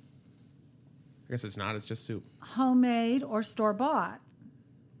loaded. I guess it's not. It's just soup. Homemade or store bought?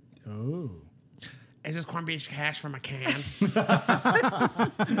 Oh. Is this corned beef hash from a can?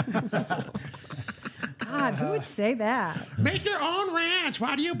 God, who would say that? Make your own ranch.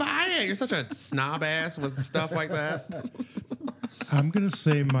 Why do you buy it? You're such a snob ass with stuff like that. I'm going to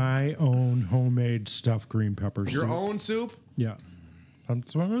say my own homemade stuffed green pepper soup. Your own soup? Yeah.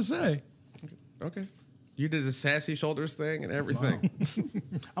 That's what I'm going to say. Okay. You did the sassy shoulders thing and everything.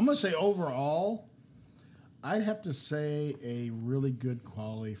 I'm going to say overall, I'd have to say a really good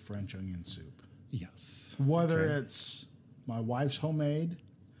quality French onion soup. Yes. Whether it's my wife's homemade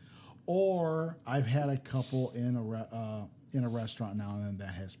or I've had a couple in a restaurant now and then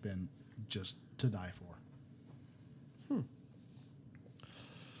that has been just to die for.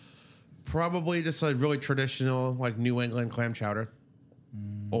 Probably just a really traditional, like New England clam chowder.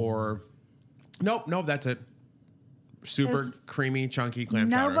 Or, nope, that's it. super creamy, chunky clam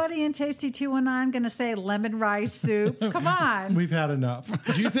chowder. Nobody in Tasty 219 going to say lemon rice soup. Come on. We've had enough.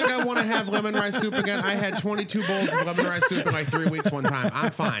 Do you think I want to have lemon rice soup again? I had 22 bowls of lemon rice soup in like 3 weeks one time.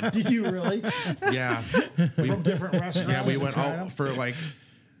 I'm fine. Did you really? Yeah. From different restaurants? Yeah, we went and tried out them? for like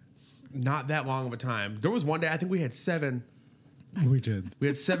not that long of a time. There was one day, I think we had 7. We did. We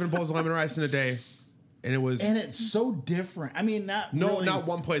had 7 bowls of lemon rice in a day. And it was... And it's so different. I mean, not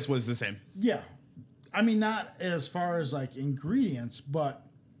one place was the same. Yeah. I mean, not as far as like ingredients, but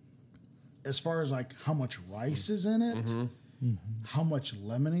as far as like how much rice is in it, how much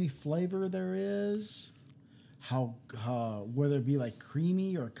lemony flavor there is, how whether it be like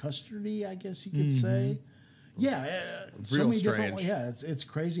creamy or custardy, I guess you could say. Yeah, so Real many strange. different. Yeah, it's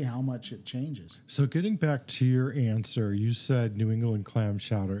crazy how much it changes. So getting back to your answer, you said New England clam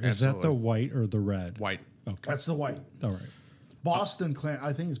chowder. Is that Absolutely. the white or the red? White. Okay. That's the white. All right. Boston clam.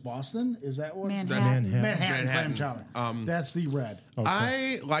 I think it's Boston. Is that what? Manhattan. Manhattan Manhattan. clam chowder. That's the red. Okay.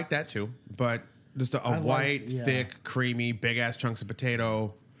 I like that too, but just a white, yeah. thick, creamy, big ass chunks of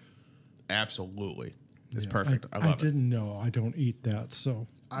potato. Absolutely. It's perfect. I love it. didn't know. I don't eat that, so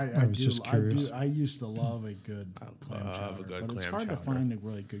I was just curious. I used to love a good clam love chowder, a good but it's clam hard to chowder. find a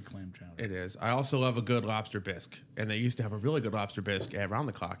really good clam chowder. It is. I also love a good lobster bisque. And they used to have a really good lobster bisque at Round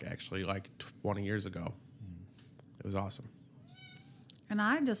the Clock, actually, like 20 years ago. It was awesome. And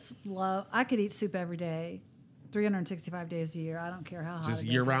I just love, I could eat soup every day, 365 days a year. I don't care how hot Just it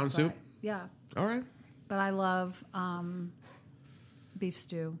is year-round outside. soup? Yeah. All right. But I love beef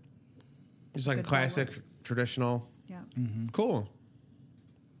stew. Just like a Good classic, traditional. Yeah. Cool.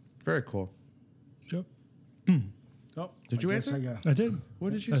 Very cool. Yep. Oh, Did you guess answer? I got- I did.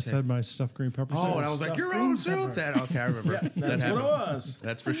 What did you I say? said my stuffed green pepper Oh, sauce. and I was like, Stuffed your green own soup? pepper. That, okay, I remember. Yeah, that's what it was.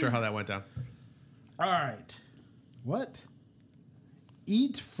 That's for sure how that went down. All right. What?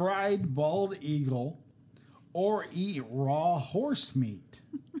 Eat fried bald eagle or eat raw horse meat?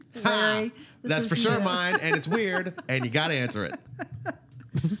 Larry, this That's is for sure you. mine, and it's weird, and you got to answer it.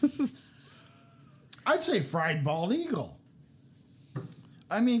 I'd say fried bald eagle.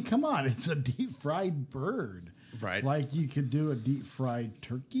 I mean, come on, it's a deep fried bird. Right. Like you could do a deep fried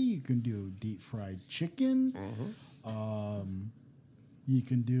turkey, you can do deep fried chicken. You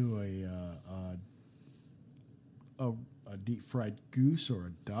can do a deep fried goose or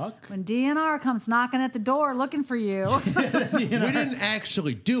a duck. When DNR comes knocking at the door looking for you. We didn't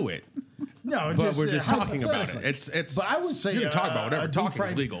actually do it, No, but we're just talking about it. hypothetically. It's. But I would say you can talk about a whatever. deep Talking is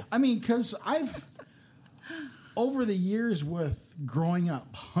fried- legal. I mean, because I've over the years with growing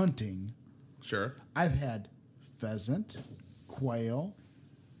up hunting, Sure. I've had pheasant, quail,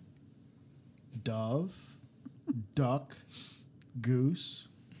 dove, duck, goose.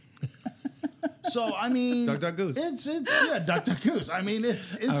 So I mean, Duck, goose. It's duck, goose. I mean,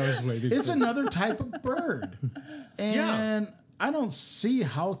 it's was waiting it's for- another type of bird, and Yeah. I don't see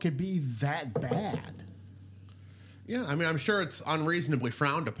how it could be that bad. Yeah, I mean, I'm sure it's unreasonably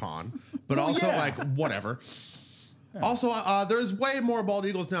frowned upon, but also yeah. like whatever. Also, there's way more bald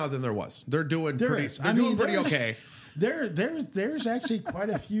eagles now than there was. They're doing There pretty. is. They're I mean, doing pretty there's- okay. There's actually quite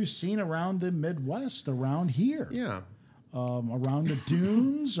a few seen around the Midwest, around here. Yeah. Around the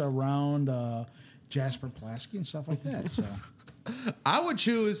dunes, around Jasper Pulaski and stuff like that. So I would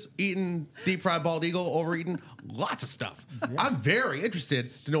choose eating deep fried bald eagle over eating lots of stuff. I'm very interested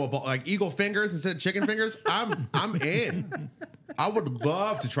to know about like eagle fingers instead of chicken fingers. I'm in. I would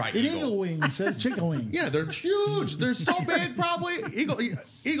love to try eat eagle. eagle wings instead of chicken wings. Yeah, they're huge. They're so big. Probably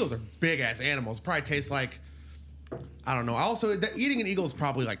eagles are big ass animals. Probably taste like I don't know. Also, eating an eagle is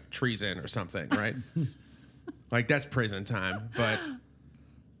probably like treason or something, right? Like that's prison time. But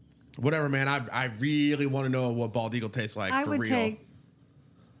whatever, man. I really want to know what bald eagle tastes like I for would real. take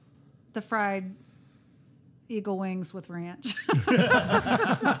the fried eagle wings with ranch. Are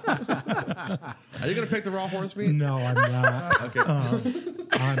you gonna pick the raw horse meat? No, I'm not. Okay.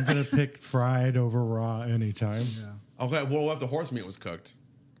 I'm gonna pick fried over raw anytime. Okay. Well, if the horse meat was cooked,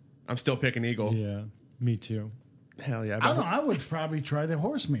 I'm still picking eagle. Yeah, me too. Hell yeah. I don't know. But I would probably try the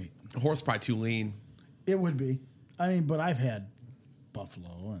horse meat. horse probably too lean. It would be. I mean, but I've had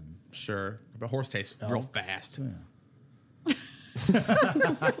buffalo and Sure, but horse tastes real fast. yeah.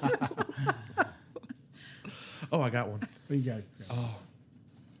 Oh, I got one. But you got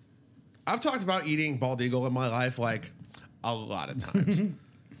I've talked about eating bald eagle in my life like a lot of times.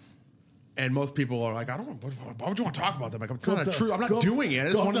 And most people are like, I don't. Why would you want to talk about that? Like, it's not true. I'm not doing it. I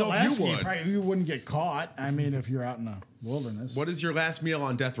just want to know if you would. Right, you wouldn't get caught. I mean, if you're out in the wilderness. What is your last meal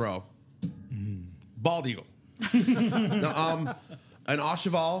on death row? Bald eagle. No, an au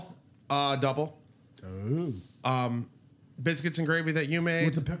cheval double. Oh. biscuits and gravy that you made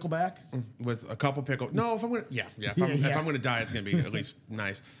with the pickleback. with a couple pickle. No, if I'm gonna if I'm gonna die, it's gonna be at least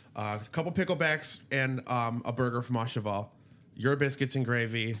nice. A couple picklebacks and a burger from Cheval. Your biscuits and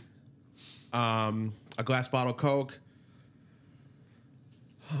gravy. A glass bottle of Coke.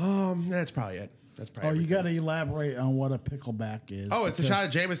 That's probably it. That's probably. Oh, you everything. got to elaborate on what a pickleback is. Oh, it's a because shot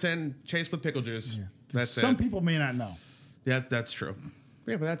of Jameson chased with pickle juice. Yeah. That's Some it. people may not know. Yeah, that's true.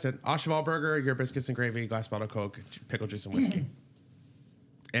 Yeah, but that's it. Cheval burger, your biscuits and gravy, glass bottle of Coke, pickle juice and whiskey,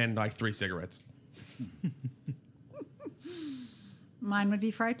 and like 3 cigarettes. Mine would be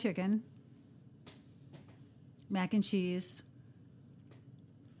fried chicken, mac and cheese,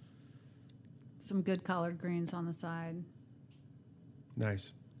 some good collard greens on the side,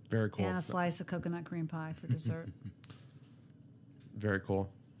 Nice. Very cool. and a slice of coconut cream pie for dessert. Very cool.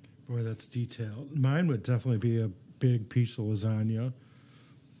 Boy, that's detailed. Mine would definitely be a big piece of lasagna.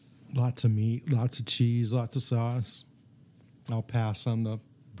 Lots of meat, lots of cheese, lots of sauce. I'll pass on the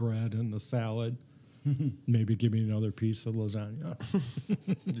bread and the salad. Maybe give me another piece of lasagna.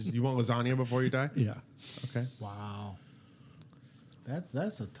 You want lasagna before you die? Yeah. Okay. Wow. That's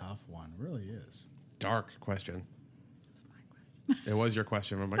a tough one. Really is. Dark question. That's my question. It was your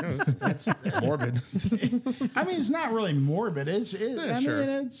question. I'm like, oh, that's morbid. I mean, it's not really morbid. I sure. mean,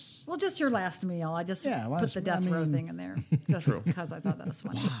 it's Well, just your last meal. I just Yeah, put last- the death I row mean- thing in there just because I thought that was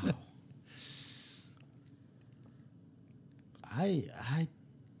funny. wow.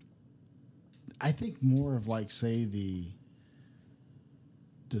 I think more of like say the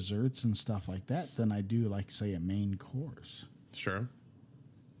desserts and stuff like that than I do like say a main course. Sure.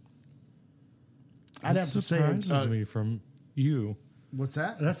 I'd have to say surprises me from you. what's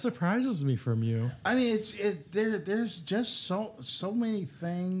that? That surprises me from you. I mean, there's just so many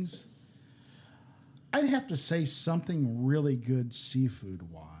things. I'd have to say something really good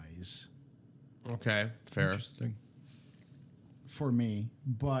seafood wise Okay. Fair. Interesting. for me.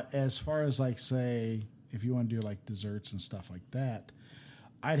 But as far as like say if you want to do like desserts and stuff like that,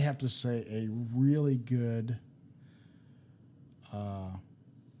 I'd have to say a really good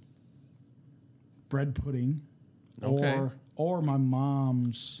bread pudding Okay. or my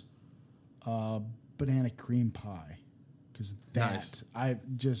mom's banana cream pie. Because that Nice.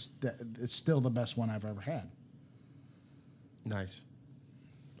 it's still the best one I've ever had. Nice.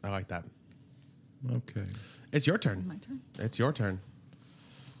 I like that. Okay. It's your turn. My turn. It's your turn.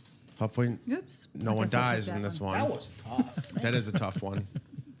 Hopefully, Oops. no I one guess I'll take dies that in this one. one. That was tough. That is a tough one.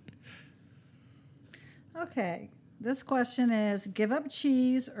 Okay. This question is give up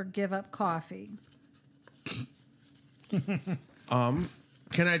cheese or give up coffee?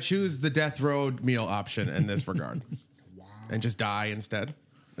 Can I choose the death row meal option in this regard? Wow. And just die instead?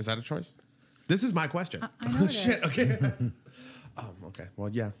 Is that a choice? This is my question. I know it Shit. is. Okay. Okay. Well,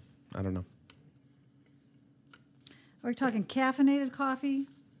 yeah. I don't know. Are we talking caffeinated coffee?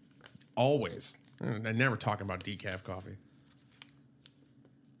 Always. I'm never talking about decaf coffee.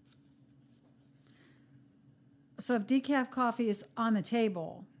 So if decaf coffee is on the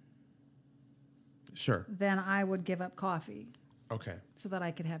table, Sure. then I would give up coffee Okay. so that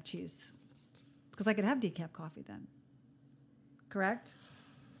I could have cheese. Because I could have decaf coffee then. Correct?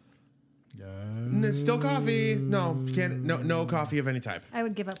 It's still coffee. No, you can't. No coffee of any type. I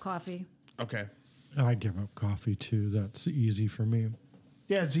would give up coffee. Okay. I give up coffee too. That's easy for me.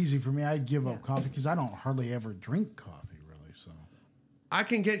 Yeah, it's easy for me. I'd give Yeah. up coffee because I don't hardly ever drink coffee, really. So I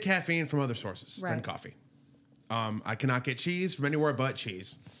can get caffeine from other sources than Right. coffee. I cannot get cheese from anywhere but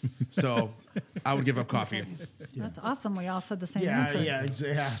cheese. So I would give up coffee. That's awesome. We all said the same yeah, answer. yeah,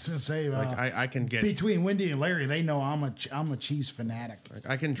 yeah. I was gonna say Like I can get. between Wendy and Larry, they know I'm a cheese fanatic.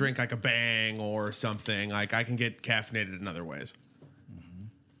 I can drink like a Bang or something. Like I can get caffeinated in other ways.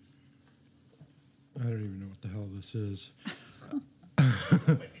 I don't even know what the hell this is.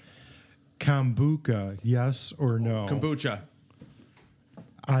 Kombucha, yes or no? Kombucha.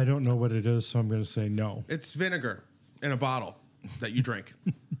 I don't know what it is, so I'm going to say no. It's vinegar in a bottle that you drink.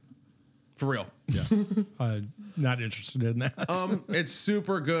 For real. Yeah. Not interested in that. It's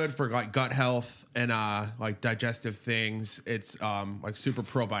super good for like gut health and like digestive things. It's like super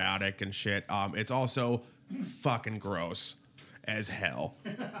probiotic and shit. It's also fucking gross as hell.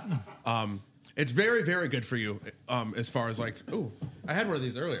 It's very, very good for you. As far as like, ooh, I had one of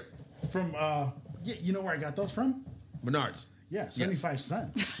these earlier. From you know where I got those from? Menards. Yeah, 75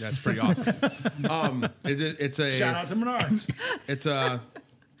 cents. That's pretty awesome. It's a Shout out to Menards. It's a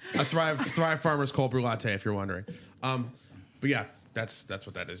Thrive Farmers cold brew latte, if you're wondering. But yeah, that's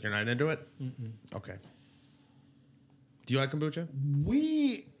what that is. You're not into it? Mm-mm. Okay. Do you like kombucha?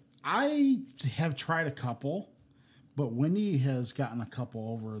 I have tried a couple, but Wendy has gotten a couple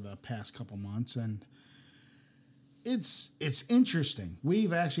over the past couple months, and It's interesting.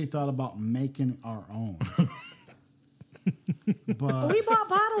 We've actually thought about making our own. But We bought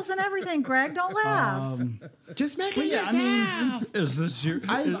bottles and everything, Greg. Don't laugh. Just make but it yeah, I mean, Is this your?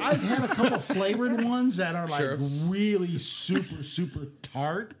 I've had a couple flavored ones that are like Sure. really super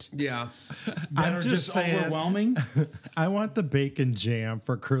tart. Yeah. That I'm are just just saying. overwhelming. I want the bacon jam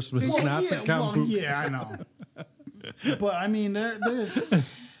for Christmas, not the kombucha. yeah, I know. But I mean,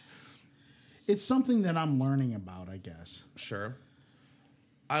 it's something that I'm learning about, I guess. Sure.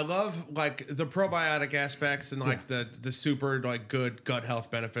 I love like the probiotic aspects and like the super like good gut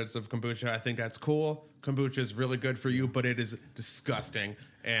health benefits of kombucha. I think that's cool. Kombucha is really good for you, but it is disgusting.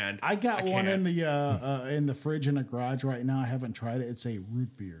 And I got one can't. in the fridge in the garage right now. I haven't tried it. It's a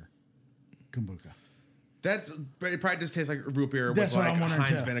root beer kombucha. It probably just tastes like root beer That's with what like I'm wondering,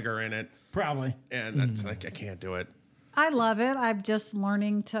 Heinz too. vinegar in it, Probably. and that's like I can't do it. I love it. I'm just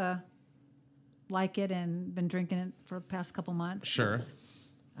learning to like it and been drinking it for the past couple months. Sure.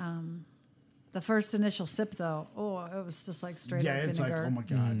 The first initial sip, though, it was just like straight Yeah, up it's vinegar. like, oh my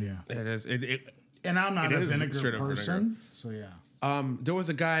God, yeah. It is. And I'm not It a is vinegar straight up person. So, yeah. There was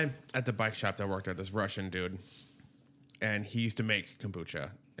a guy at the bike shop that worked at, this Russian dude, and he used to make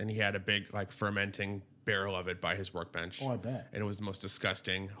kombucha, and he had a big like fermenting barrel of it by his workbench. Oh, I bet. And it was the most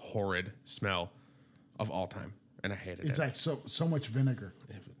disgusting, horrid smell of all time, and I hated It's it. like so much vinegar.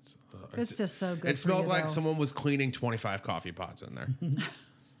 It's just so good. It smelled for you, like though. someone was cleaning 25 coffee pots in there.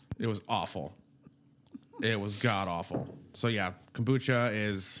 It was awful. It was god awful. So yeah, kombucha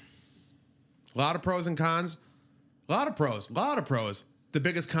is a lot of pros and cons. A lot of pros. The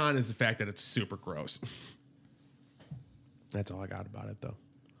biggest con is the fact that it's super gross. That's all I got about it, though.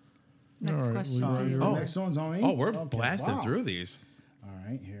 Next All right, question. Leroy, to you. you're- Next one's on me. Oh, we're Okay, blasting wow. through these. All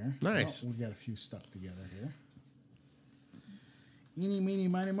right, here. Nice. Oh, we got a few stuck together here. Eeny, meeny,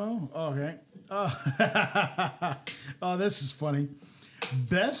 miny, mo. Okay. Oh, this is funny.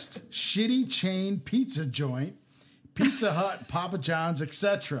 Best shitty chain pizza joint, Pizza Hut, Papa John's,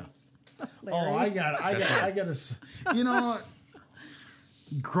 etc. Oh, I got to. You know,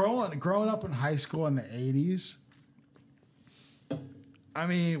 growing up in high school in the 80s, I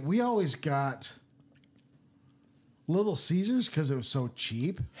mean, we always got Little Caesars because it was so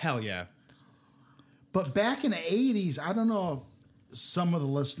cheap. Hell yeah. But back in the 80s, I don't know if some of the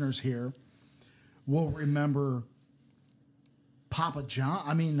listeners here will remember Papa John.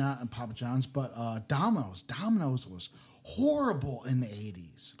 I mean, not Papa John's, but Domino's. Domino's was horrible in the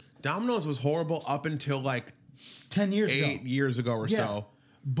 80s. Domino's was horrible up until like 10 years 8 ago. years ago or Yeah. so.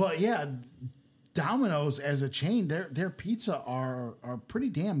 But yeah, Domino's as a chain, their pizza are pretty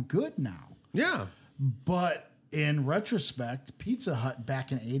damn good now. Yeah. But in retrospect, Pizza Hut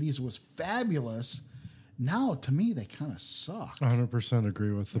back in the 80s was fabulous. Now, to me, they kind of suck. 100%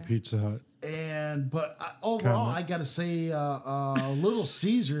 agree with the Pizza Hut. But overall, Comment. I got to say, Little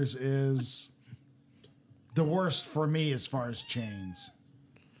Caesars is the worst for me as far as chains.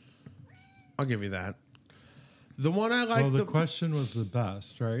 I'll give you that. The one I like Well, the question was the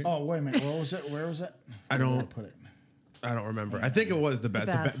best, right? Oh, wait a minute. Where was it? Where was it? I Where did don't- put it. I don't remember. I think it was the best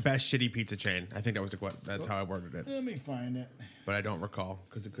best. best shitty pizza chain. I think that was that's how I worded it. Let me find it. But I don't recall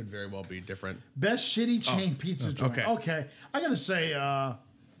because it could very well be different. Best shitty chain pizza joint. okay. Okay. I gotta say,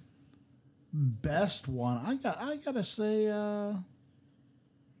 best one. I gotta say,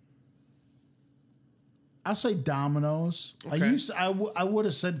 I'll say Domino's. Okay. I would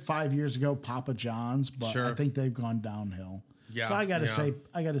have said 5 years ago Papa John's, but Sure. I think they've gone downhill. Yeah, So I gotta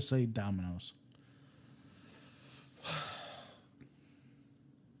yeah. say Domino's.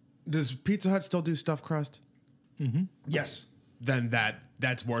 Does Pizza Hut still do stuffed crust? Yes. Then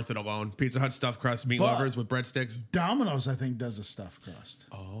that's worth it alone. Pizza Hut stuffed crust, meat But- lovers with breadsticks. Domino's, I think, does a stuffed crust.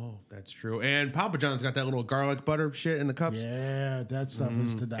 Oh, that's true. And Papa John's got that little garlic butter shit in the cups. Yeah, that stuff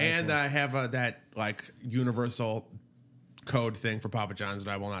is to die And for. I have that like universal code thing for Papa John's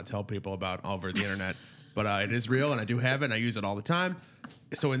that I will not tell people about over the internet. But it is real, and I do have it, and I use it all the time.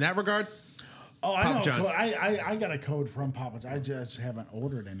 So in that regard, Oh, I Papa know. John's. I got a code from Papa John's. I just haven't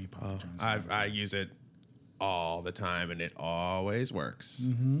ordered any Papa John's. I use it all the time, and it always works.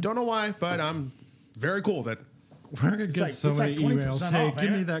 Mm-hmm. Don't know why, but I'm very cool with it. We're going to get like- so it's many like 20% emails. Hey, off, give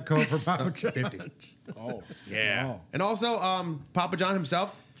ain't me it? that code for Papa John's. 50. Oh, Yeah. wow. And also, Papa John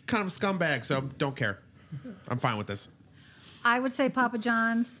himself, kind of a scumbag, so don't care. I'm fine with this. I would say Papa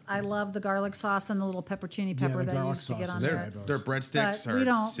John's. I love the garlic sauce and the little pepperoni pepper the that garlic used to get sauce on is there. fabulous. Their breadsticks But we are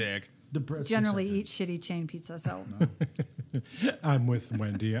don't- sick. The breadsticks Generally are good. eat shitty chain pizza, so I'm with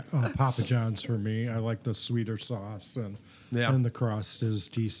Wendy. Papa John's for me. I like the sweeter sauce, and the crust is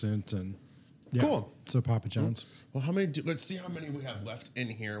decent. And yeah, Cool. So Papa John's. Well, let's see how many we have left in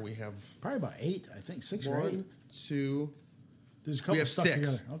here. We have Probably about 8, I think, 6 or 8. 1, 2. There's a couple We have stuck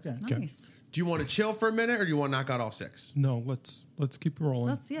 6. together. Okay. Nice. Do you want to chill for a minute, or do you want to knock out all 6? No, let's keep rolling.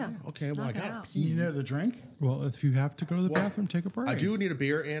 Let's Okay, well, I knock it got out. to pee. You know the drink? Well, if you have to go to the Well, bathroom, take a break. I do need a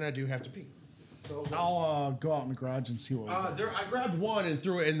beer, and I do have to pee. So I'll go out in the garage and see what we got. I grabbed one and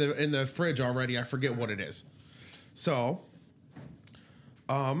threw it in the fridge already. I forget what it is. So,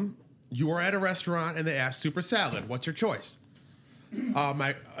 you were at a restaurant and they asked soup or salad. What's your choice?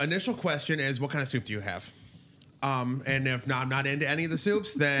 My initial question is, what kind of soup do you have? And if not, I'm not into any of the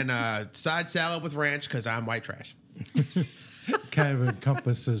soups, then side salad with ranch because I'm white trash. Kind of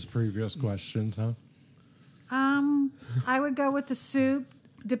encompasses previous questions, huh? I would go with the soup,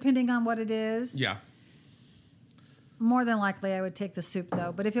 depending on what it is. Yeah. More than likely, I would take the soup,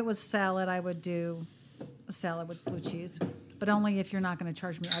 though. But if it was salad, I would do a salad with blue cheese. But only if you're not going to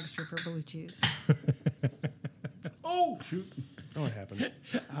charge me extra for blue cheese. Oh, shoot. Oh, it happened.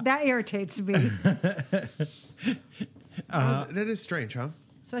 That irritates me, That is strange, huh?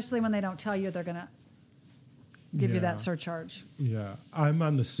 especially when they don't tell you they're going to give you Yeah. that surcharge. Yeah, I'm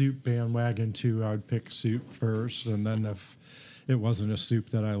on the soup bandwagon too. I would pick soup first, and then if it wasn't a soup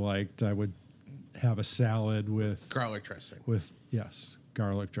that I liked, I would have a salad with Garlic dressing.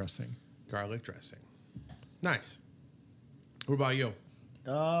 garlic dressing. Garlic dressing. Nice. What about you?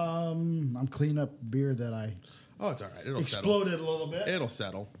 I'm cleaning up beer that I Oh, it's all right. It'll exploded a little bit. settle. It'll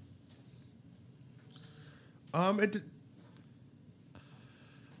settle. I'm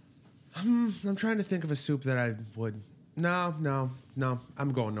trying to think of a soup that I would. No.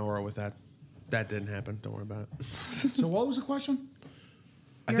 I'm going nowhere with that. That didn't happen. Don't worry about it. So what was the question?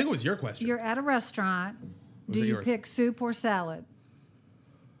 I think it was your question. You're at a restaurant. Was Do it you yours? pick soup or salad?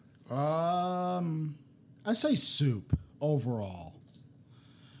 I say soup overall,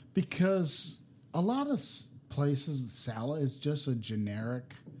 because a lot of places salad is just a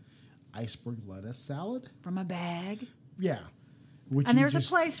generic iceberg lettuce salad. From a bag? Yeah, which And you there's a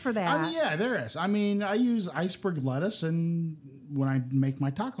place for that. I mean, yeah, there is. I mean, I use iceberg lettuce and when I make my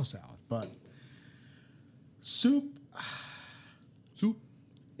taco salad, but soup,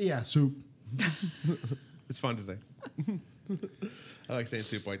 yeah, soup. It's fun to say. I like saying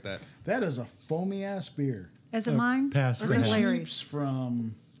soup like that. That is a foamy ass beer. Is it mine? pass Or the is it hat. Larry's? Sheep's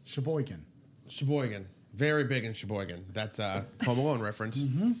from Sheboygan. Sheboygan. Very big in Sheboygan. That's a Home Alone reference.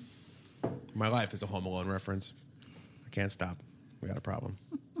 My life is a Home Alone reference. I can't stop. We got a problem.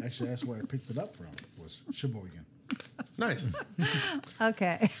 Actually, that's where I picked it up from, was Sheboygan. Nice.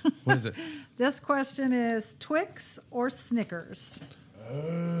 Okay. What is it? This question is Twix or Snickers?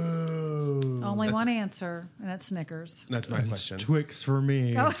 Oh. Only one answer, and it's Snickers. That's my It's question. Twix for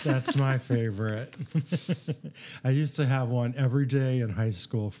me. Oh. That's my favorite. I used to have one every day in high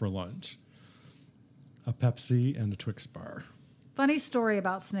school for lunch. A Pepsi and a Twix bar. Funny story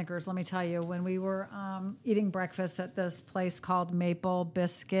about Snickers, let me tell you. When we were eating breakfast at this place called Maple Street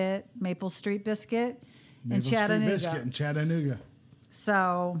Biscuit in Maple Street Chattanooga. Biscuit in Chattanooga.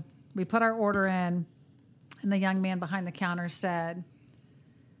 So we put our order in, and the young man behind the counter said,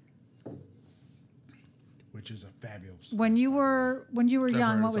 Which is a fabulous. when you were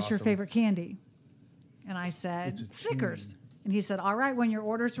young, what is was your awesome. favorite candy? And I said, It's a Snickers. And he said, all right, when your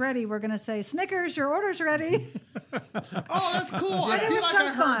order's ready, we're going to say, Snickers, your order's ready. Oh, that's cool. I And it feel was like so I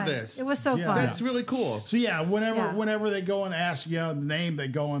heard fun. this. It was so Yeah. fun. That's really cool. So yeah, Yeah. whenever they go and ask the name, they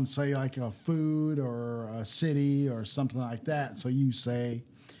go and say like a food or a city or something like that. So you say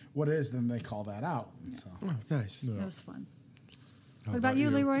what it is, then they call that out. So Oh, nice. It was fun. How What about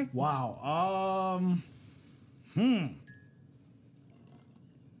you, Leroy? wow.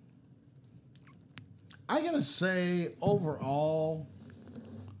 I gotta say overall,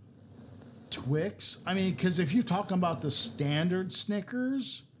 Twix. I mean, because if you're talking about the standard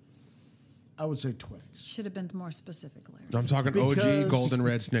Snickers, I would say Twix. Should have been more specific, Larry. I'm talking OG Because- Golden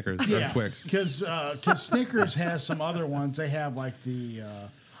Red Snickers. Twix. Because Snickers has some other ones. They have like the Oh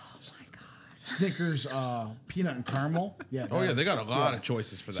my God. Snickers peanut and caramel. Yeah. Oh, yeah. They got a lot yeah. of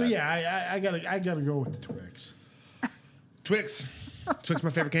choices for that. So yeah, I gotta go with the Twix. Twix. Twix, my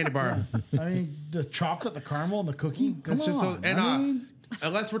favorite candy bar. I mean, the chocolate, the caramel, and the cookie. Come It's just on. and I mean,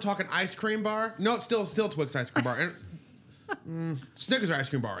 unless we're talking ice cream bar, no, it's still Twix ice cream bar. And Snickers ice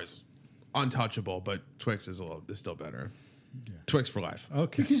cream bar is untouchable, but Twix is still better. Yeah. Twix for life,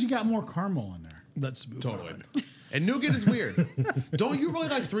 Okay, because you got more caramel in there. let's move totally. on. And nougat is weird. Don't you really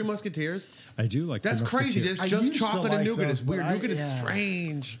like Three Musketeers? I do like That's the crazy. Musketeers. It's I just used to chocolate and like nougat those, is weird. but Nougat is yeah.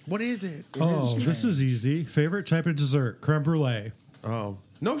 strange. What is it? Oh, is this strange. is easy. Favorite type of dessert: creme brulee. Oh,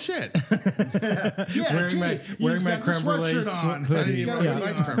 no shit. Yeah, Wearing my- he's wearing my got the creme brulee sweatshirt on. hoodie. I didn't He's got even a know hoodie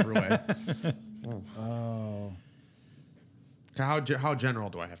you liked on. creme brulee. Oh, How general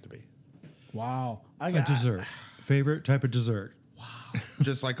do I have to be? Wow. A dessert. Favorite type of dessert.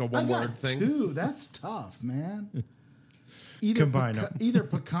 Just like a one-word thing. Two. That's tough, man. Either Combine 'em. either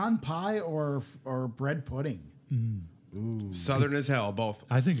pecan pie or bread pudding. Southern as hell, both.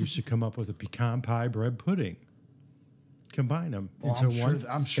 I think you should come up with a pecan pie bread pudding. Combine them into one.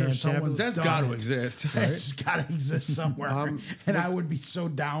 I'm sure someone's That's done got to it. exist. It's got to exist somewhere, and I would be so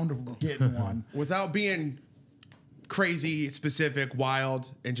down to getting one. Without being crazy, specific,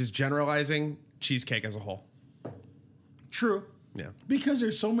 wild, and just generalizing, cheesecake as a whole. True. Yeah. Because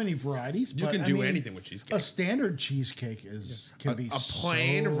there's so many varieties. You can do anything with cheesecake. A standard cheesecake can be A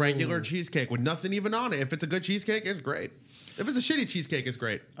plain, so- regular cheesecake with nothing even on it. If it's a good cheesecake, it's great. If it's a shitty cheesecake, it's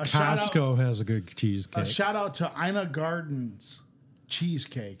great. A shout out, Costco has a good cheesecake. a shout out to Ina Garden's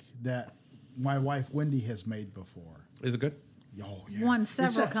cheesecake that my wife Wendy has made before. Is it good? Oh, yeah. Won It's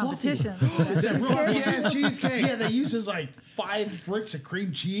several that fluffy competitions. one. It's that fluffy ass cheesecake. Yeah, that uses like 5 bricks of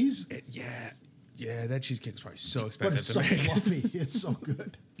cream cheese, Yeah, that cheesecake is probably so but expensive it's to so make. fluffy. It's so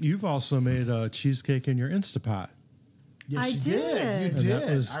good. You've also made a cheesecake in your Instapot. Yes, I you did. You And did.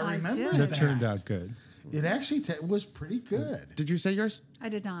 that was- I remember did. That that. turned out good. It actually was pretty good. Did you say yours? I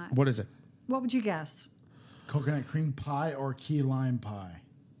did not. What is it? What would you guess? Coconut cream pie or key lime pie?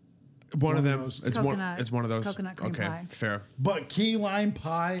 One of of them. those. It's Coconut- It's one of those. coconut cream okay, pie. fair. But key lime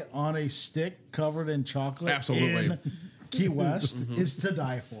pie on a stick covered in chocolate Absolutely. in Key West is to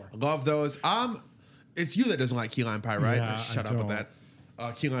die for. Love those. It's you that doesn't like key lime pie, right? Yeah, Shut I up with don't.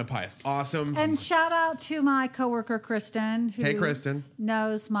 that. Key lime pie is awesome. And shout out to my coworker Kristen, who Hey, Kristen.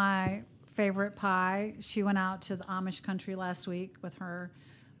 knows my favorite pie. She went out to the Amish country last week with her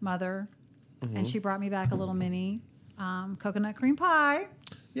mother, and she brought me back a little mini coconut cream pie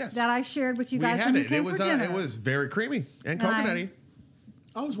Yes. that I shared with you we guys had when you it. came It was for dinner. it was very creamy and And I- coconutty.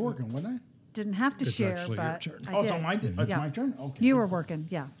 I was working, wasn't I? Didn't have to It's share, actually your but turn. I Oh, did. it's Yeah. my turn? Okay. You were working,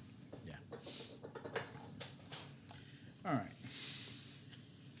 yeah. Yeah. All right.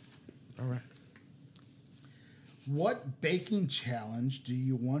 All right. What baking challenge do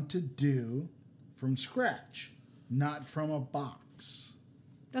you want to do from scratch, not from a box?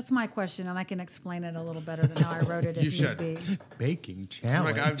 That's my question, and I can explain it a little better than how I wrote it if You need should. be. Baking It's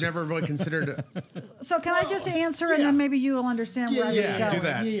challenge. like I've never really considered. So can I just answer, and yeah. then maybe you will understand where I'm yeah, going? do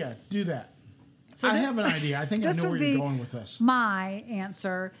that. Yeah, do that. So I thi- have an idea. I think I This know would where you're be going with this. my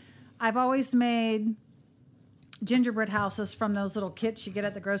answer. I've always made gingerbread houses from those little kits you get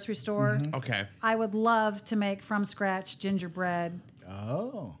at the grocery store. Okay. I would love to make from scratch gingerbread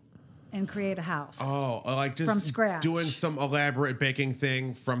Oh. and create a house. Oh, like just From scratch. doing some elaborate baking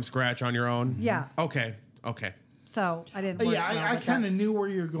thing from scratch on your own. Yeah. Okay. Okay. So I didn't. Work Yeah, well, I but kind of that's- knew where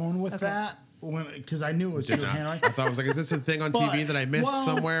you're going with Okay. that because I knew it was Did your not. handwriting. I thought I was like, is this a thing on TV But- that I missed well-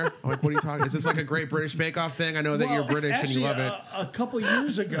 somewhere? I'm like, what are you talking? Is this like a Great British Bake Off thing? I know that you're Well, British actually, and you love it. A couple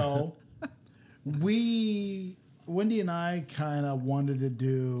years ago, Wendy and I kind of wanted to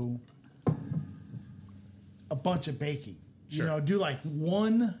do a bunch of baking. Sure. You know, do like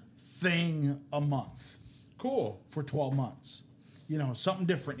one thing a month Cool. for 12 months. You know, something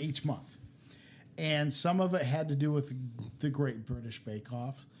different each month. And some of it had to do with the Great British Bake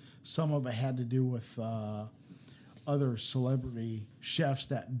Off. Some of it had to do with other celebrity chefs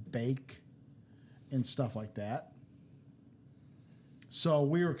that bake and stuff like that. So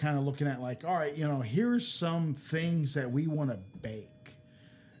we were kind of looking at like, all right, you know, here's some things that we want to bake.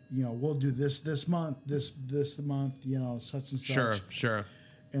 You know, we'll do this month, this month, you know, such and such. Sure.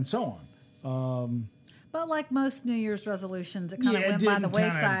 And so on. But like most New Year's resolutions, it kind of it went by the didn't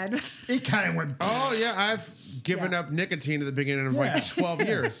kinda- wayside. It kind of went. Oh yeah, I've given Yeah. up nicotine at the beginning of Yeah. like 12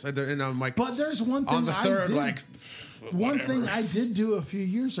 years, and I'm like, But there's one thing on the I third, did. like, One whatever. thing I did do a few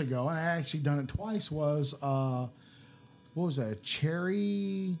years ago, and I actually done it twice, was what was that?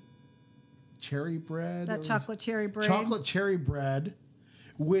 Cherry bread. That or- chocolate cherry bread. chocolate cherry bread,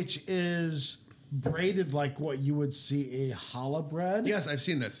 which is braided like what you would see a challah bread. Yes, I've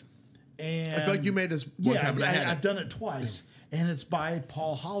seen this. And I feel like you made this one time, and I had I've it. done it twice, and it's by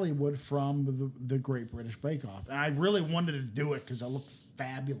Paul Hollywood from the Great British Bake Off. And I really wanted to do it because it looked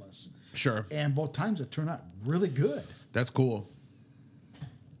fabulous. Sure, And both times it turned out really good. that's cool.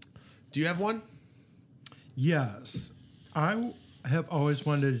 Do you have one? Yes. I have always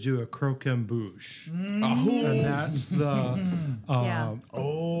wanted to do a croquembouche. Oh, And that's the, Yeah.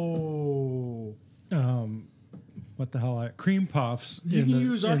 Oh, what the hell, cream puffs You in, can the,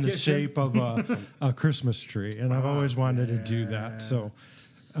 use our in the kitchen. shape of a Christmas tree. And I've always wanted to do that. So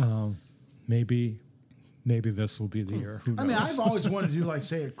maybe this will be the year. Who knows? I mean, I've always wanted to do like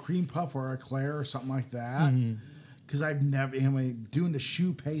say a cream puff or a eclair or something like that. because I've never, anyway, doing the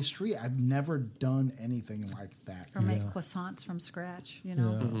choux pastry, I've never done anything like that. Or make croissants from scratch, you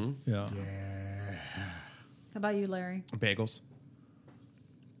know. Yeah. How about you, Larry? Bagels.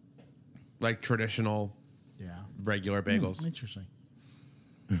 Like traditional, regular bagels. Interesting.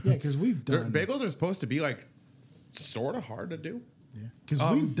 Yeah, because we've done Bagels are supposed to be like sort of hard to do. Yeah, because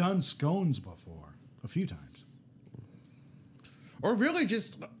we've done scones before a few times. Or really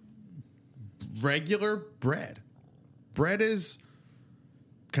just regular bread. Bread is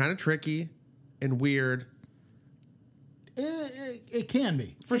kind of tricky and weird. It can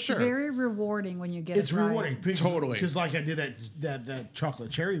be. For It's sure. very rewarding when you get It's it right. rewarding. Totally. Because like I did that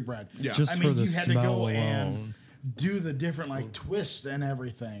chocolate cherry bread. Yeah. Just I mean, for the you had to smell go alone. and do the different like twists and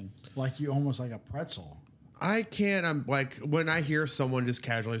everything. Like you almost like a pretzel. I can't. I'm like, when I hear someone just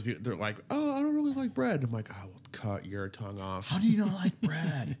casually, they're like, oh, I don't really like bread. I'm like, I will cut your tongue off. How do you not like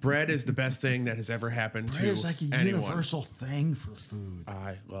bread? Bread is the best thing that has ever happened Bread to is like a anyone. universal thing for food.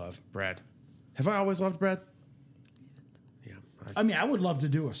 I love bread. Have I always loved bread? Yeah. I mean, I would love to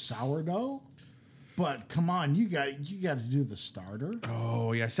do a sourdough, but come on, you got to do the starter.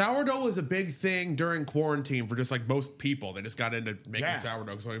 Oh, yeah. Sourdough was a big thing during quarantine for just like most people. They just got into making Yeah.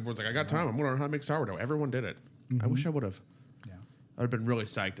 sourdough. So everyone's like, I got time. I'm going to learn how to make sourdough. Everyone did it. I wish I would have. Yeah. I'd have been really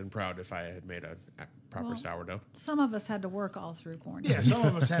psyched and proud if I had made a proper sourdough. Some of us had to work all through quarantine. Yeah, some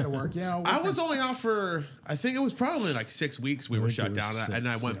of us had to work. You know, I was only off for, I think it was probably like 6 weeks we were think shut it was down. 6, And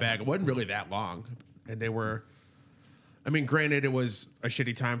I went back. It wasn't really that long. And they were, I mean, granted, it was a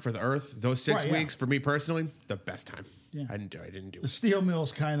shitty time for the earth. Those 6 Right, yeah. weeks, for me personally, the best time. Yeah. I didn't do the steel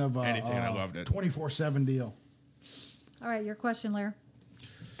mill's kind of Anything, I loved it. 24/7 deal. All right, your question, Larry.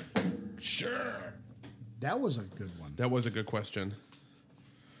 Sure. That was a good one. That was a good question.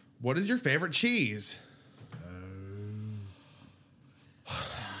 What is your favorite cheese?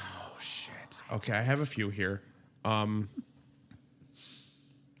 Oh, shit. Okay, I have a few here.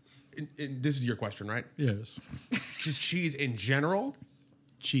 This is your question, right? Yes. Just cheese in general?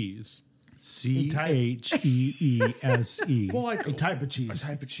 Cheese. type. CHEESE. Well, like A type of cheese. A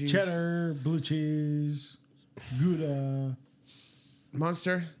type of cheese. Cheddar, blue cheese, Gouda.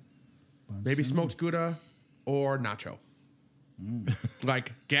 Monster? Maybe smoked Gouda or nacho.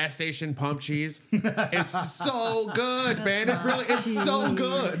 Like gas station pump cheese. It's so good, man. It's so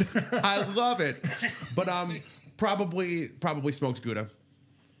good. I love it. But probably smoked Gouda.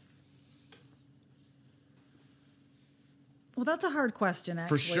 Well, that's a hard question,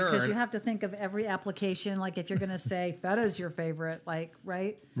 actually. sure. Because you have to think of every application. Like if you're going to say feta's your favorite, like,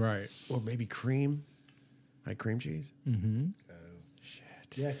 right? Right. Or maybe cream. Like cream cheese. Shit.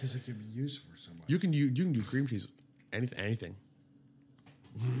 Yeah, because it could be used for so much. You can do cream cheese. Anything.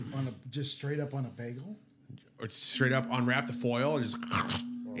 Just straight up on a bagel? Or straight up unwrap the foil and just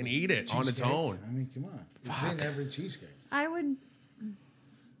and eat it on its Cheesecake? own. I mean, come on. It's in every cheesecake. I would.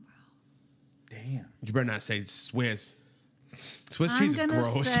 Damn. You better not say Swiss. Swiss cheese is I'm going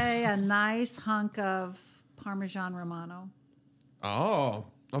to gross. say a nice hunk of Parmesan Romano. Oh,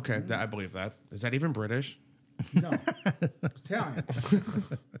 okay. I believe that. Is that even British? No. It's Italian.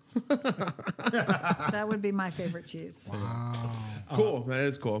 That would be my favorite cheese. Cool. That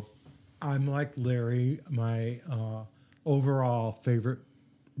is cool. I'm like Larry. My overall favorite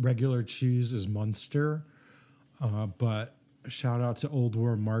regular cheese is Munster. But shout out to Old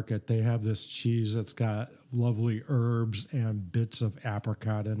Worm Market. They have this cheese that's got lovely herbs and bits of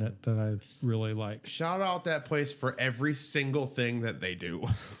apricot in it that I really like. Shout out that place for every single thing that they do.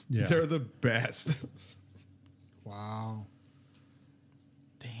 Yeah. They're the best. Wow.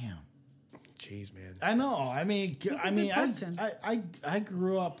 Damn. Jeez, man. I know. I mean, a good question. I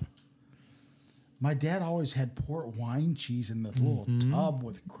grew up. My dad always had port wine cheese in the little tub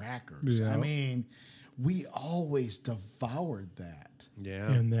with crackers. Yeah. I mean, we always devoured that.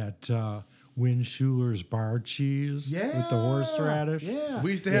 Yeah. And that Win Schuler's bar cheese with the horseradish. Yeah.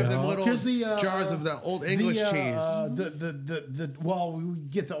 We used to have them Yeah. little 'Cause the, jars of the old English cheese. Well, we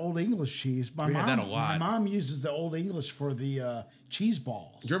would get the old English cheese. We had that a lot. My mom uses the old English for the cheese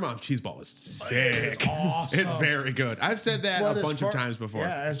balls. Your mom's cheese ball is sick. It's awesome. It's very good. I've said that But a as bunch far- of times before.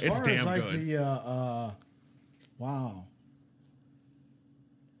 Yeah, as it's far damn as like good. wow,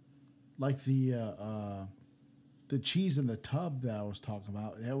 like the cheese in the tub that I was talking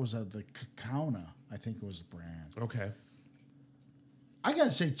about. That was the Cacauna, I think it was the brand. Okay. I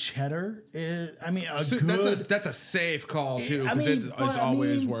gotta say, cheddar is. I mean, So good. that's a safe call too, I because mean, it but I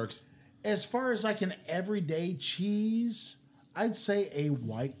always mean- works. As far as like an everyday cheese, I'd say a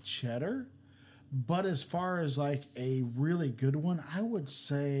white cheddar. But as far as like a really good one, I would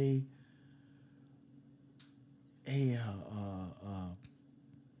say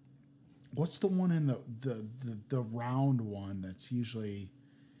What's the one in the round one that's usually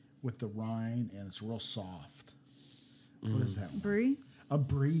with the rind and it's real soft? What is that one? Brie? A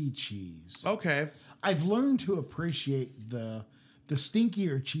brie cheese. Okay. I've learned to appreciate the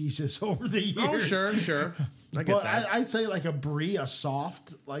stinkier cheeses over the years. Oh, sure. I get But that. I'd say like a brie, a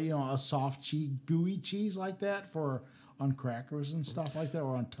soft, a soft cheese, gooey cheese like that on crackers and stuff like that,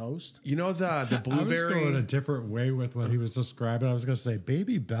 or on toast. You know the I was blueberry. going a different way with what he was describing. I was going to say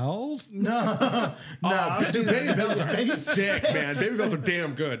Baby Bells. Oh, dude, Baby Bells are sick, man. Baby Bells are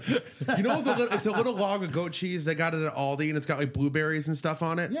damn good. You know, it's a little log of goat cheese. They got it at Aldi, and it's got like blueberries and stuff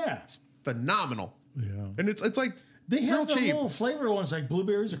on it. Yeah. It's phenomenal. Yeah. And it's like They have the cheap. little flavored ones like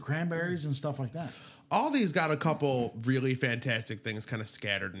blueberries or cranberries and stuff like that. Aldi's got a couple really fantastic things kind of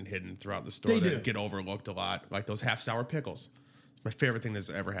scattered and hidden throughout the store They that do. get overlooked a lot, like those half sour pickles. It's my favorite thing that's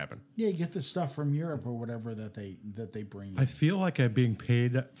ever happened. Yeah, you get this stuff from Europe or whatever that they bring. I feel like I'm being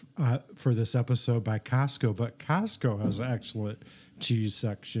paid for this episode by Costco, but Costco has an excellent cheese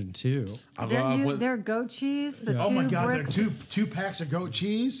section too. Their goat cheese. The Oh two my God! bricks. They're two packs of goat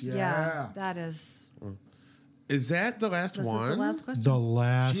cheese. Yeah, that is. Is that the last This one? is the last question. The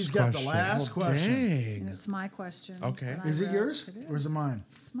last She's got question. the last question. And Dang. it's my question. Okay. that I Is it wrote. yours It or is it mine?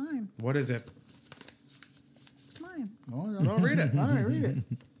 It's mine. What is it? It's mine. Oh, No, read it. All right, read it.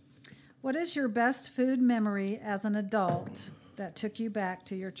 What is your best food memory as an adult that took you back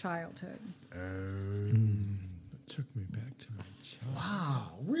to your childhood? It took me back to my child. Wow,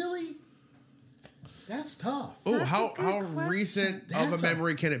 really? That's tough. Oh, That's a how good question. recent of That's a a-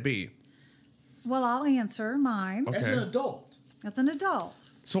 memory can it be? Well, I'll answer mine Okay. As an adult, as an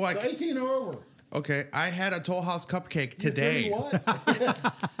adult. So like, 18 or over. okay, I had a Toll House cupcake today. You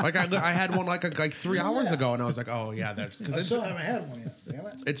what? Like I had one like 3 hours ago, and I was like, oh yeah, that's I because still haven't had one yet. Damn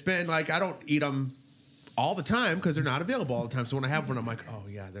it. it's been like I don't eat them all the time because they're not available all the time. So when I have one, I'm like, oh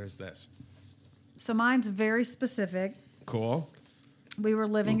yeah, there's this. So mine's very specific. Cool. We were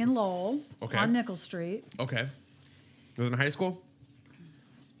living in Lowell Okay. on Nickel Street, Okay. Was it in high school?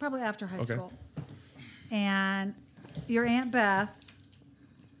 probably after high Okay. school. And your Aunt Beth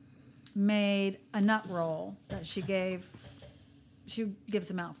made a nut roll that she gives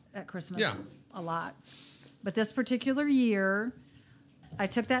them out at Christmas Yeah. a lot. But this particular year, I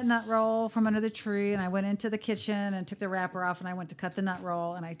took that nut roll from under the tree and I went into the kitchen and took the wrapper off and I went to cut the nut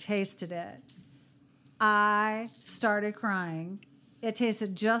roll and I tasted it. I started crying. It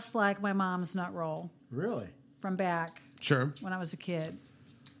tasted just like my mom's nut roll Really? from back Sure. when I was a kid.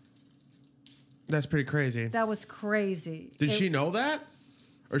 That's pretty crazy. That was crazy. Did she know that?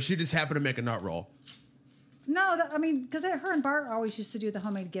 Or she just happened to make a nut roll? No, I mean, because her and Bart always used to do the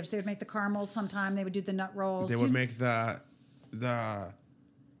homemade gifts. They would make the caramels sometime. They would do the nut rolls. They would make the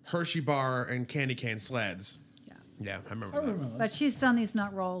Hershey bar and candy cane sleds. Yeah. Yeah, I remember I that. remember. But she's done these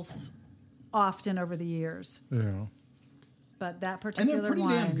nut rolls often over the years. Yeah. But that And particular they're pretty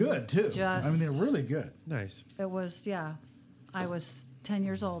one damn good, too. Just, I mean, they're really good. Nice. It was, yeah. I was 10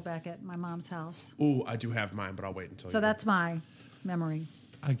 years old back at my mom's house. Ooh, I do have mine, but I'll wait until So that's my memory.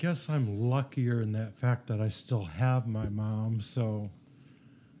 I guess I'm luckier in that fact that I still have my mom, so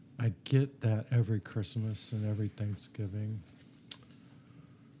I get that every Christmas and every Thanksgiving.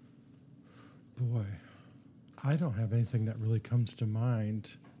 Boy, I don't have anything that really comes to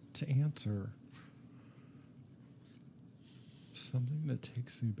mind to answer. Something that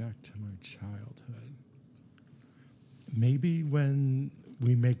takes me back to my childhood. Maybe when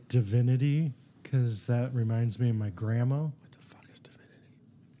we make divinity, because that reminds me of my grandma. What the fuck is divinity?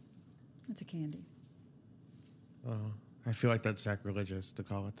 It's a candy. I feel like that's sacrilegious to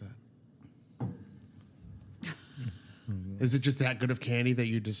call it that. Is it just that good of candy that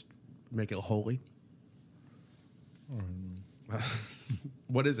you just make it holy?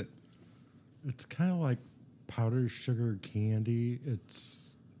 What is it? It's kind of like powdered sugar candy.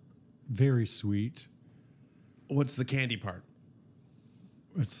 It's very sweet. What's the candy part?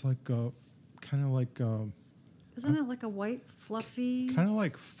 It's like kind of like Isn't it like a white, fluffy? kind of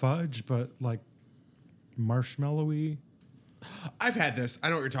like fudge, but like marshmallowy. I've had this. I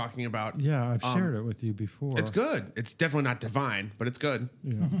know what you're talking about. Yeah, I've shared it with you before. It's good. It's definitely not divine, but it's good.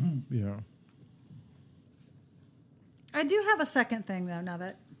 Yeah, yeah. I do have a second thing, though, now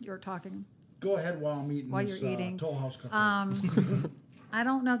that you're talking. Go ahead while I'm eating While this you're eating. Toll House cupcake. I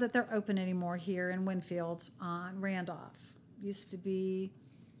don't know that they're open anymore here in Winfield on Randolph. Used to be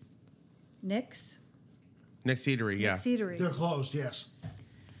Nick's. Nick's Eatery, yeah. Nick's Eatery. They're closed, yes.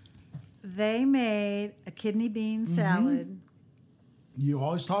 They made a kidney bean salad You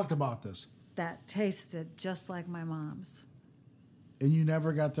always talked about this, that tasted just like my mom's. and you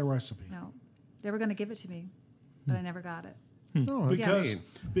never got the recipe. No, they were going to give it to me, but I never got it. Oh, that's neat.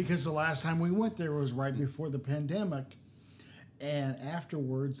 Because the last time we went there was right before the pandemic, and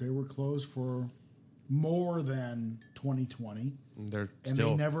afterwards they were closed for more than 2020,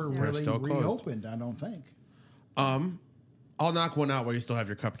 They never really reopened. I don't think. I'll knock one out while you still have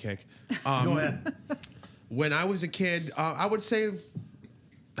your cupcake. Go ahead. When I was a kid, I would say,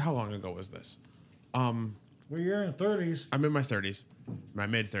 how long ago was this? Well, you're in your 30s. I'm in my 30s, my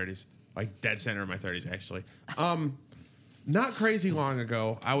mid 30s, like dead center of my 30s, actually. Not crazy long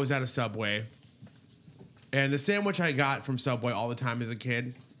ago, I was at a Subway, and the sandwich I got from Subway all the time as a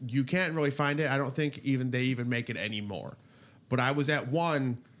kid, you can't really find it. I don't think they even make it anymore. But I was at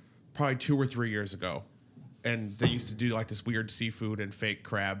one probably 2 or 3 years ago, and they used to do like this weird seafood and fake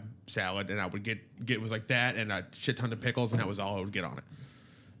crab salad, and I would get it was like that and a shit ton of pickles, and that was all I would get on it.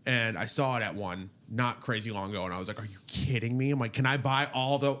 And I saw it at one not crazy long ago, and I was like, "Are you kidding me?" I'm like, "Can I buy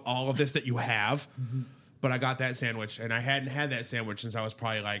all of this that you have?" Mm-hmm. But I got that sandwich, and I hadn't had that sandwich since I was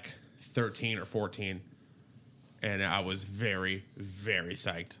probably like 13 or 14, and I was very, very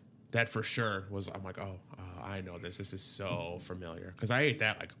psyched. That for sure was. I'm like, "Oh, I know this. This is so familiar," because I ate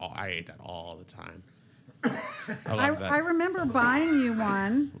that all the time. I love that. I remember buying you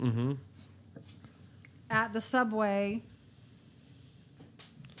one at the Subway.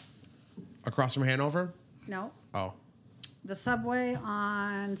 Across from Hanover? No. Oh. The Subway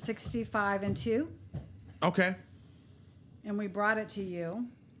on 65 and 2. Okay. And we brought it to you.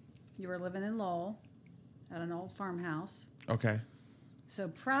 You were living in Lowell at an old farmhouse. Okay. So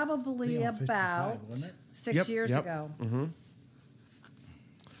probably about 6 years ago. Mm-hmm.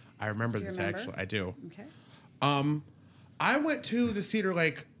 I remember Do you this remember? actually. I do. Okay. I went to the Cedar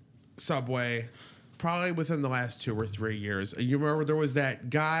Lake Subway probably within the last 2 or 3 years. You remember there was that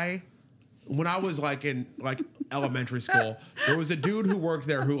guy when I was in elementary school. There was a dude who worked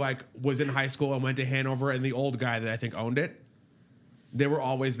there who was in high school and went to Hanover, and the old guy that I think owned it. They were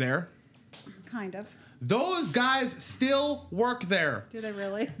always there. Kind of. Those guys still work there. Do they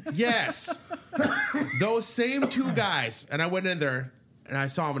really? Yes. Those same 2 guys. And I went in there and I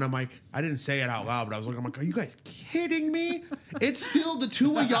saw them and I'm like, I didn't say it out loud, but I was looking, I'm like, are you guys kidding me? It's still the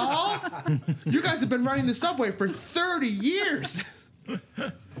 2 of y'all? You guys have been running the Subway for 30 years.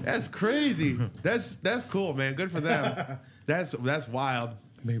 That's crazy. That's cool, man. Good for them. That's wild.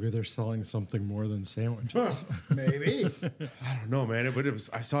 Maybe they're selling something more than sandwiches. Maybe. I don't know, man. But it was.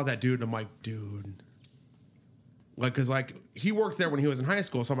 I saw that dude, and I'm like, dude, because he worked there when he was in high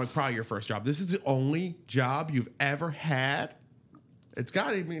school. So I'm like, probably your first job. This is the only job you've ever had. It's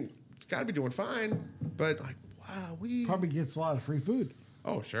got to be doing fine. But wow, Probably gets a lot of free food.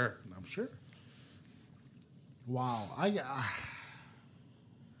 Oh, sure. I'm sure. Wow.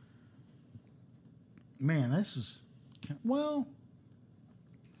 Man, this is... Well,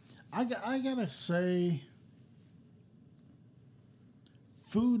 I gotta say,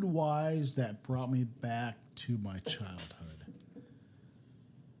 food-wise, that brought me back to my childhood.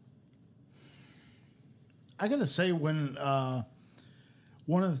 I gotta say, when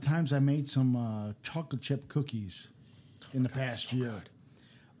one of the times I made some chocolate chip cookies in the past year.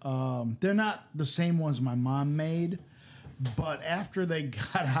 They're not the same ones my mom made, but after they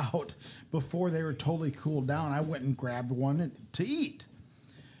got out, before they were totally cooled down, I went and grabbed one to eat.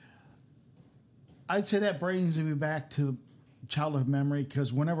 I'd say that brings me back to childhood memory,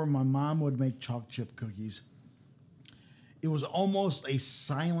 because whenever my mom would make chocolate chip cookies, it was almost a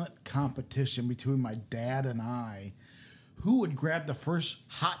silent competition between my dad and I, who would grab the first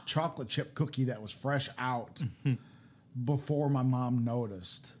hot chocolate chip cookie that was fresh out before my mom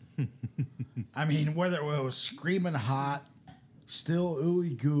noticed. I mean, whether it was screaming hot, still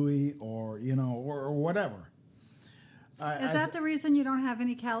ooey gooey, or or whatever. Is that the reason you don't have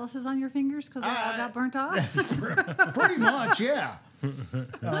any calluses on your fingers? Because they all got burnt off? Pretty much, yeah.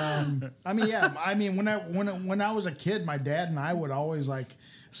 When I was a kid, my dad and I would always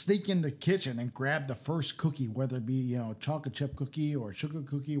sneak in the kitchen and grab the first cookie, whether it be chocolate chip cookie or sugar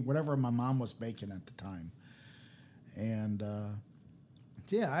cookie, whatever my mom was baking at the time. And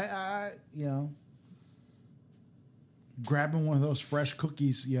I grabbing one of those fresh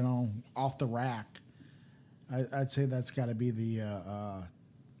cookies, off the rack. I'd say that's got to be the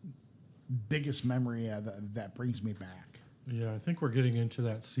biggest memory that brings me back. Yeah, I think we're getting into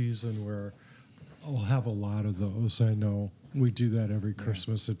that season where I'll have a lot of those. I know we do that every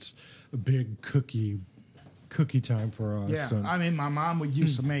Christmas. It's a big cookie time for us. Yeah, my mom would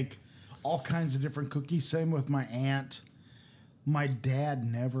used to make all kinds of different cookies. Same with my aunt. My dad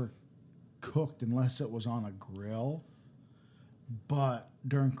never cooked unless it was on a grill. But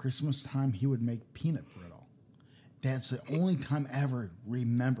during Christmas time, he would make peanut brittle. That's the only time I ever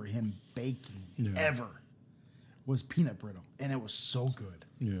remember him baking, ever. was peanut brittle, and it was so good.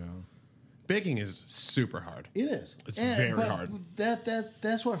 Yeah. Baking is super hard. It is. It's very but hard.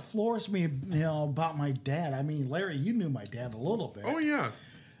 That's what floors me, about my dad. I mean, Larry, you knew my dad a little bit. Oh yeah.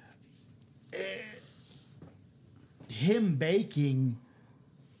 Him baking,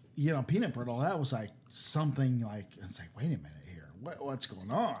 peanut brittle. That was like something like it's like, wait a minute here, what's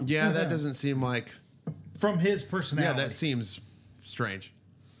going on? Yeah, that doesn't seem like. From his Yeah, personality. that seems strange.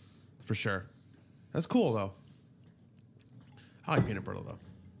 For sure. That's cool though. I like peanut brittle though.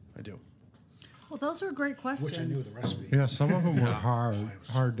 I do. Well, those are great questions. Which I knew the recipe. Yeah, some of them were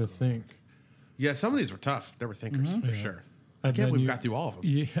hard to think. Yeah, some of these were tough. They were thinkers for sure. I And can't then believe we you- got through all of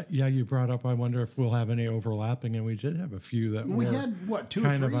them. Yeah, you brought up, I wonder if we'll have any overlapping, and we did have a few that We were had, what, two or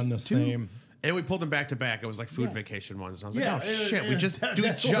kind of three? on the Two? same. And we pulled them back to back. It was like food Yeah. vacation ones. And I was like, Yeah, oh shit, we just that's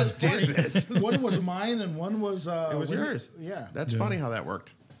what just was funny. did this. One was mine and one was It was Wendy- yours. Yeah. That's funny how that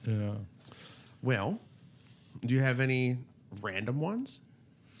worked. Yeah, Well, do you have any random ones?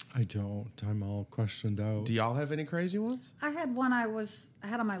 I don't. I'm all questioned out. Do y'all have any crazy ones? I had one I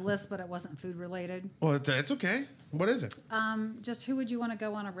had on my list, but it wasn't food related. Well, it's okay. What is it? Just who would you want to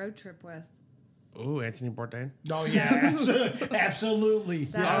go on a road trip with? Ooh, Anthony Bourdain. Oh yeah, absolutely.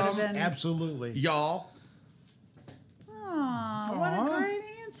 That Yes, would've been- absolutely. Y'all. Oh, what a great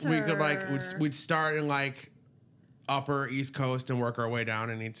answer. We could we'd start in like upper East Coast and work our way down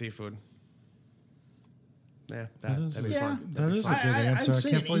and eat seafood. Yeah, that'd be Yeah. fun. That is a good I'd answer. say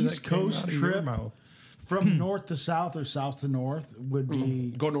I can't an believe East that came Coast out of your trip. mouth. From north to south or south to north would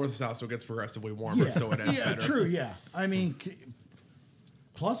be Go north to south so it gets progressively warmer, so it ends yeah, better. true. Yeah, I mean,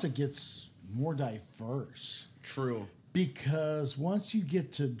 plus it gets more diverse True. because once you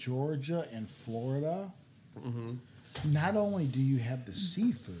get to Georgia and Florida, Mm-hmm. not only do you have the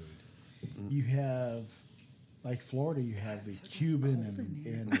seafood, you have like Florida, you have the Cuban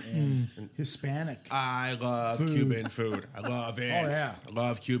and Hispanic. I love Food. Cuban food. I love it. yeah. I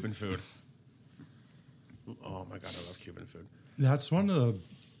love Cuban food. Oh my god, I love Cuban food. That's one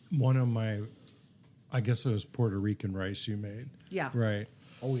of my, I guess it was Puerto Rican rice you made. Yeah. Right.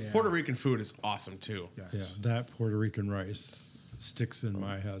 Oh yeah, Puerto Rican food is awesome too. Yes. Yeah, that Puerto Rican rice sticks in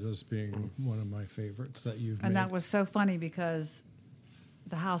my head as being one of my favorites that you've And made. that was so funny because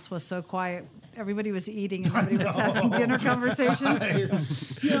the house was so quiet. Everybody was eating and nobody was having dinner conversation.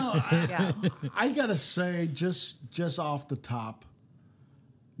 Yeah. I gotta say, just off the top,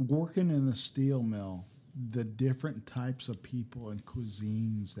 working in a steel mill, the different types of people and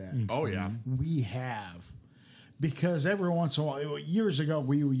cuisines that Oh yeah. we have. Because every once in a while, years ago,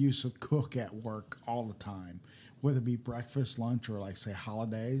 we used to cook at work all the time, whether it be breakfast, lunch, or like say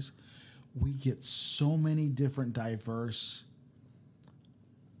holidays. We get so many different diverse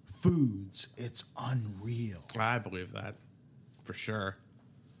foods. It's unreal. I believe that. For sure.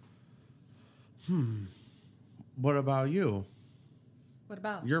 What about you? What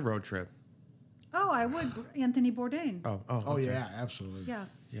about? Your road trip? Oh, I would. Anthony Bourdain. Oh, Oh okay. yeah, absolutely. Yeah.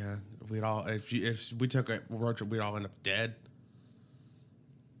 Yeah, we'd all if we took a road trip, we'd all end up dead.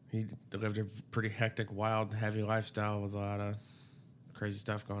 He lived a pretty hectic, wild, heavy lifestyle with a lot of crazy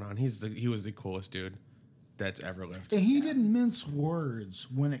stuff going on. He was the coolest dude that's ever lived. And he didn't mince words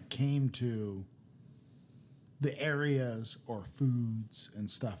when it came to the areas or foods and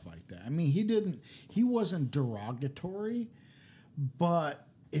stuff like that. I mean, he wasn't derogatory, but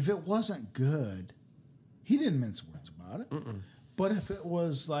if it wasn't good, he didn't mince words about it. Mm-mm. But if it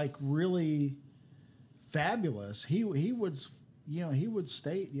was like really fabulous, he would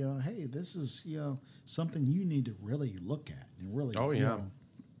state, hey, this is, something you need to really look at and really Oh yeah.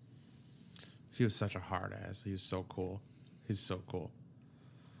 He was such a hard ass. He was so cool. He's so cool.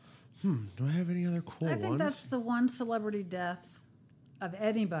 Do I have any other cool I ones? think that's the one celebrity death of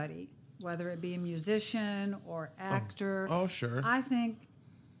anybody, whether it be a musician or actor. Oh, sure. I think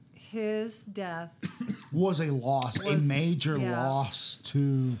his death. was a loss, a major yeah. loss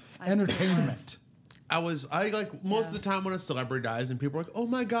to I think it entertainment. I like most of the time when a celebrity dies and people are like, "Oh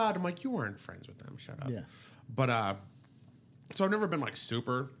my god," I'm like, "You weren't friends with them. Shut up." Yeah. But so I've never been like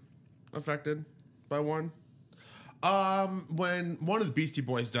super affected by one. When one of the Beastie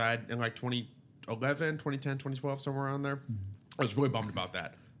Boys died in like 2011, 2010, 2012, somewhere around there, I was really bummed about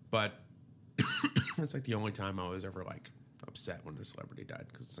that. But it's like the only time I was ever like upset when a celebrity died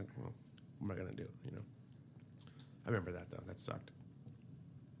because it's like, well, what am I gonna do? I remember that though. That sucked.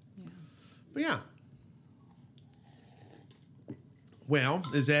 Yeah. But yeah. Well,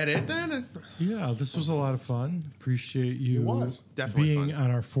 is that it then? Yeah, this was a lot of fun. Appreciate you It was. Definitely being fun.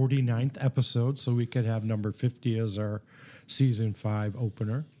 on our 49th episode so we could have number 50 as our season 5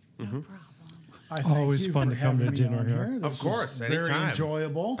 opener. No problem. I thank Always you fun for to come having to me dinner on here. This Of course, was very anytime.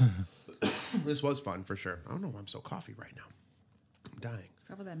 enjoyable. This was fun for sure. I don't know why I'm so coffee right now. I'm dying.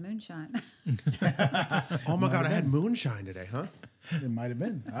 Probably that moonshine. Oh my God, I had moonshine today, huh? It might have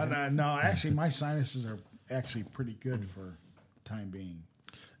been. No, actually, my sinuses are actually pretty good for the time being.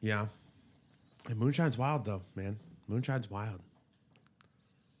 Yeah. And moonshine's wild though, man. Moonshine's wild.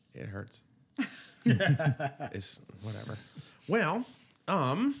 It hurts. It's whatever. Well,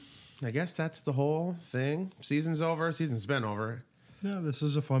 I guess that's the whole thing. Season's over. Season's been over. Yeah, this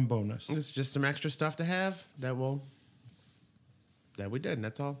is a fun bonus. It's just some extra stuff to have that we did. And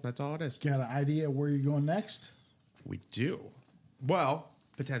that's all it is. Got an idea where you're going next? We do. Well,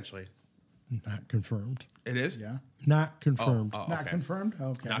 potentially. Not confirmed. It is? Yeah. Not confirmed. Oh, Not okay. confirmed?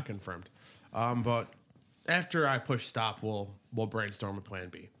 Okay. Not confirmed. But after I push stop, we'll brainstorm a plan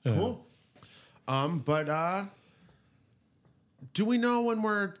B. Cool. But do we know when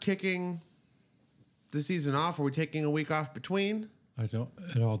we're kicking the season off? Are we taking a week off between? I don't.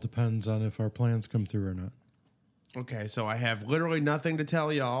 It all depends on if our plans come through or not. Okay, so I have literally nothing to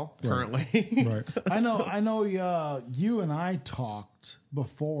tell y'all currently. Right. I know. You and I talked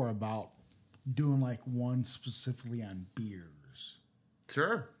before about doing like one specifically on beers.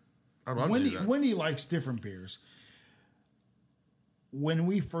 Sure. I'd love to do that. Wendy likes different beers. When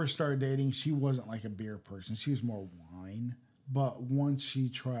we first started dating, she wasn't like a beer person. She was more wine. But once she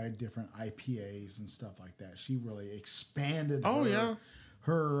tried different IPAs and stuff like that, she really expanded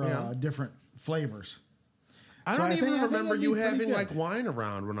her different flavors. I So don't I even think remember it'd you be pretty having good. like wine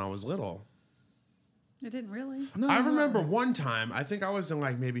around when I was little. It didn't really. No, I remember one time, I think I was in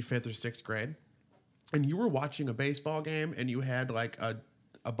like maybe 5th or 6th grade, and you were watching a baseball game and you had like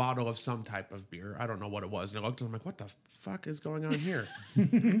a bottle of some type of beer. I don't know what it was. And I looked and I'm like, what the fuck is going on here?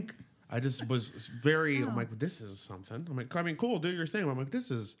 I just was very, I'm like, this is something. I'm like, I mean, cool, do your thing. I'm like, this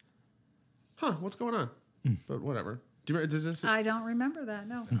is, what's going on? But whatever. Do you remember, does this? I don't remember that.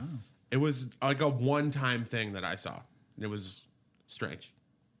 No. It was like a one-time thing that I saw. It was strange.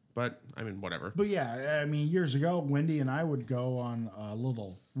 But, I mean, whatever. But yeah, I mean, years ago, Wendy and I would go on a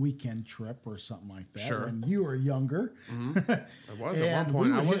little weekend trip or something like that. Sure. When you were younger. I was at And one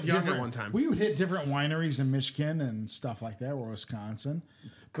point. we I would was hit young at different- one time. We would hit different wineries in Michigan and stuff like that, or Wisconsin.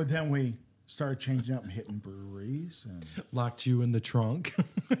 But then we started changing up and hitting breweries. And Locked you in the trunk.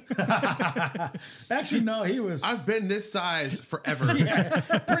 actually, no, he was. I've been this size forever. yeah,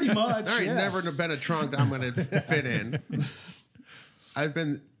 pretty much. There ain't yeah. never been a trunk that I'm going to fit in. I've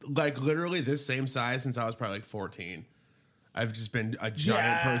been like literally this same size since I was probably like 14. I've just been a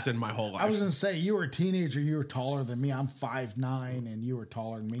giant person my whole life. I was going to say, you were a teenager, you were taller than me. I'm 5'9", and you were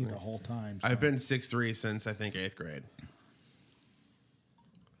taller than me the whole time. So. I've been 6'3" since I think 8th grade.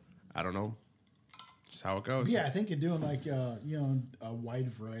 I don't know. Just how it goes. Yeah, I think you're doing like a wide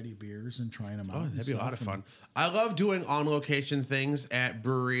variety of beers and trying them out. Oh, and that'd be a lot of stuff. fun. I love doing on-location things at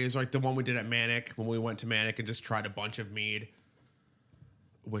breweries, like the one we did at Manic when we went to Manic and just tried a bunch of mead,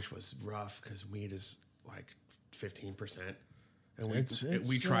 which was rough because mead is like 15%, and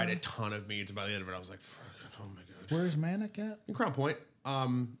we tried a ton of meads. By the end of it, I was like, "Oh my god!" Where's Manic at? In Crown Point,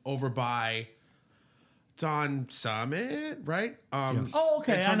 over by. It's on Summit, right? Oh,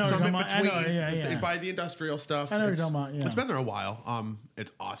 okay. It's I on know what you're Summit talking about. I know, yeah. by the industrial stuff. I know what It's- you're talking about, yeah. It's been there a while.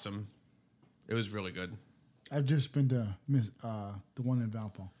 It's awesome. It was really good. I've just been to the one in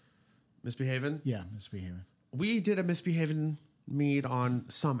Valpo. Misbehaving? Yeah, Misbehaving. We did a Misbehaving mead on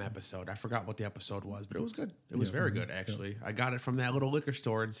some episode. I forgot what the episode was, but it was good. It was very good, actually. I got it from that little liquor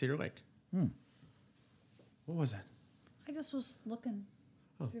store in Cedar Lake. What was that? I just was looking.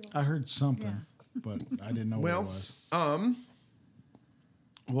 I heard something, Yeah. but I didn't know Well, what it was.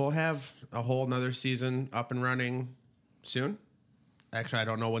 We'll have a whole nother season up and running soon. Actually, I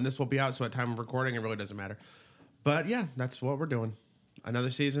don't know when this will be out, so at time of recording, it really doesn't matter. But yeah, that's what we're doing. Another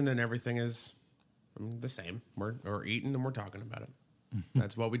season, and everything is the same. We're eating and we're talking about it.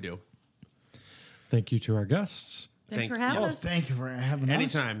 That's what we do. Thank you to our guests. Thanks Thank for having Oh, us. thank you for having us.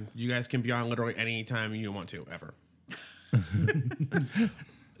 Anytime. You guys can be on literally anytime you want to, ever.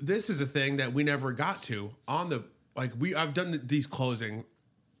 This is a thing that we never got to on the, I've done these closing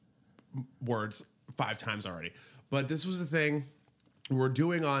words 5 times already, but this was a thing we're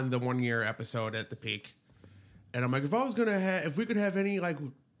doing on the 1 year episode at the peak. And I'm like, if we could have any,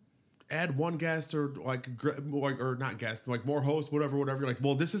 add one guest or or not guest, more host, whatever. You're like,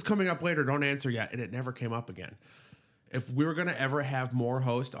 well, this is coming up later. Don't answer yet. And it never came up again. If we were going to ever have more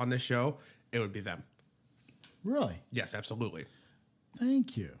hosts on this show, it would be them. Really? Yes, absolutely.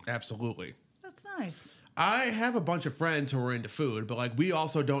 Thank you. Absolutely. That's nice. I have a bunch of friends who are into food, but we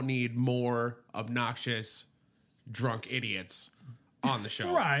also don't need more obnoxious, drunk idiots on the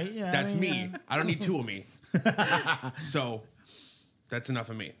show. Right, yeah, That's I mean, me. I don't need 2 of me. So that's enough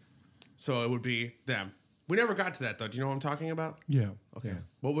of me. So it would be them. We never got to that, though. Do you know what I'm talking about? Yeah. Okay. Yeah.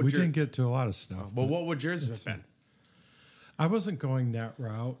 What would we your- didn't get to a lot of stuff. Well, what would yours have been? I wasn't going that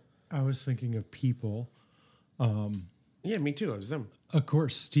route. I was thinking of people. Yeah, me too. It was them. Of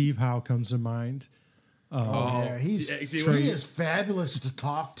course, Steve Howe comes to mind. Yeah, he is fabulous to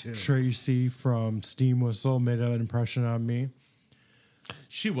talk to. Tracy from Steam Whistle made an impression on me.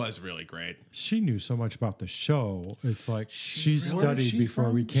 She was really great. She knew so much about the show. It's like she Where is studied she before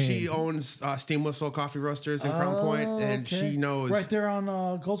from? we came. She owns Steam Whistle Coffee Roasters in Crown Point, and she knows. right there on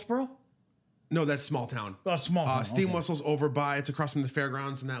Goldsboro. No, that's small town. Oh, small town, Steam okay. Whistle's over by. It's across from the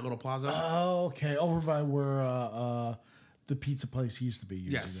fairgrounds in that little plaza. Oh, okay, over by where the pizza place used to be.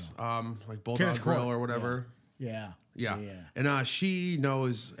 Years yes, ago. like Bulldog Carriage Grill Court. or whatever. Yeah. Yeah. And she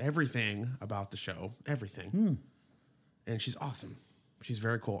knows everything about the show, everything. And she's awesome. She's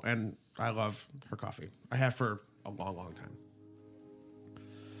very cool. And I love her coffee. I have for a long, long time.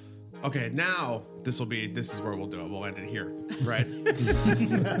 Okay, now this is where we'll do it. We'll end it here, right?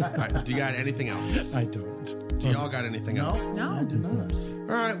 All right. Do you got anything else? I don't. Do y'all got anything else? No. I do not.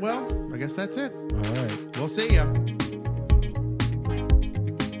 All right, well, I guess that's it. All right. We'll see ya.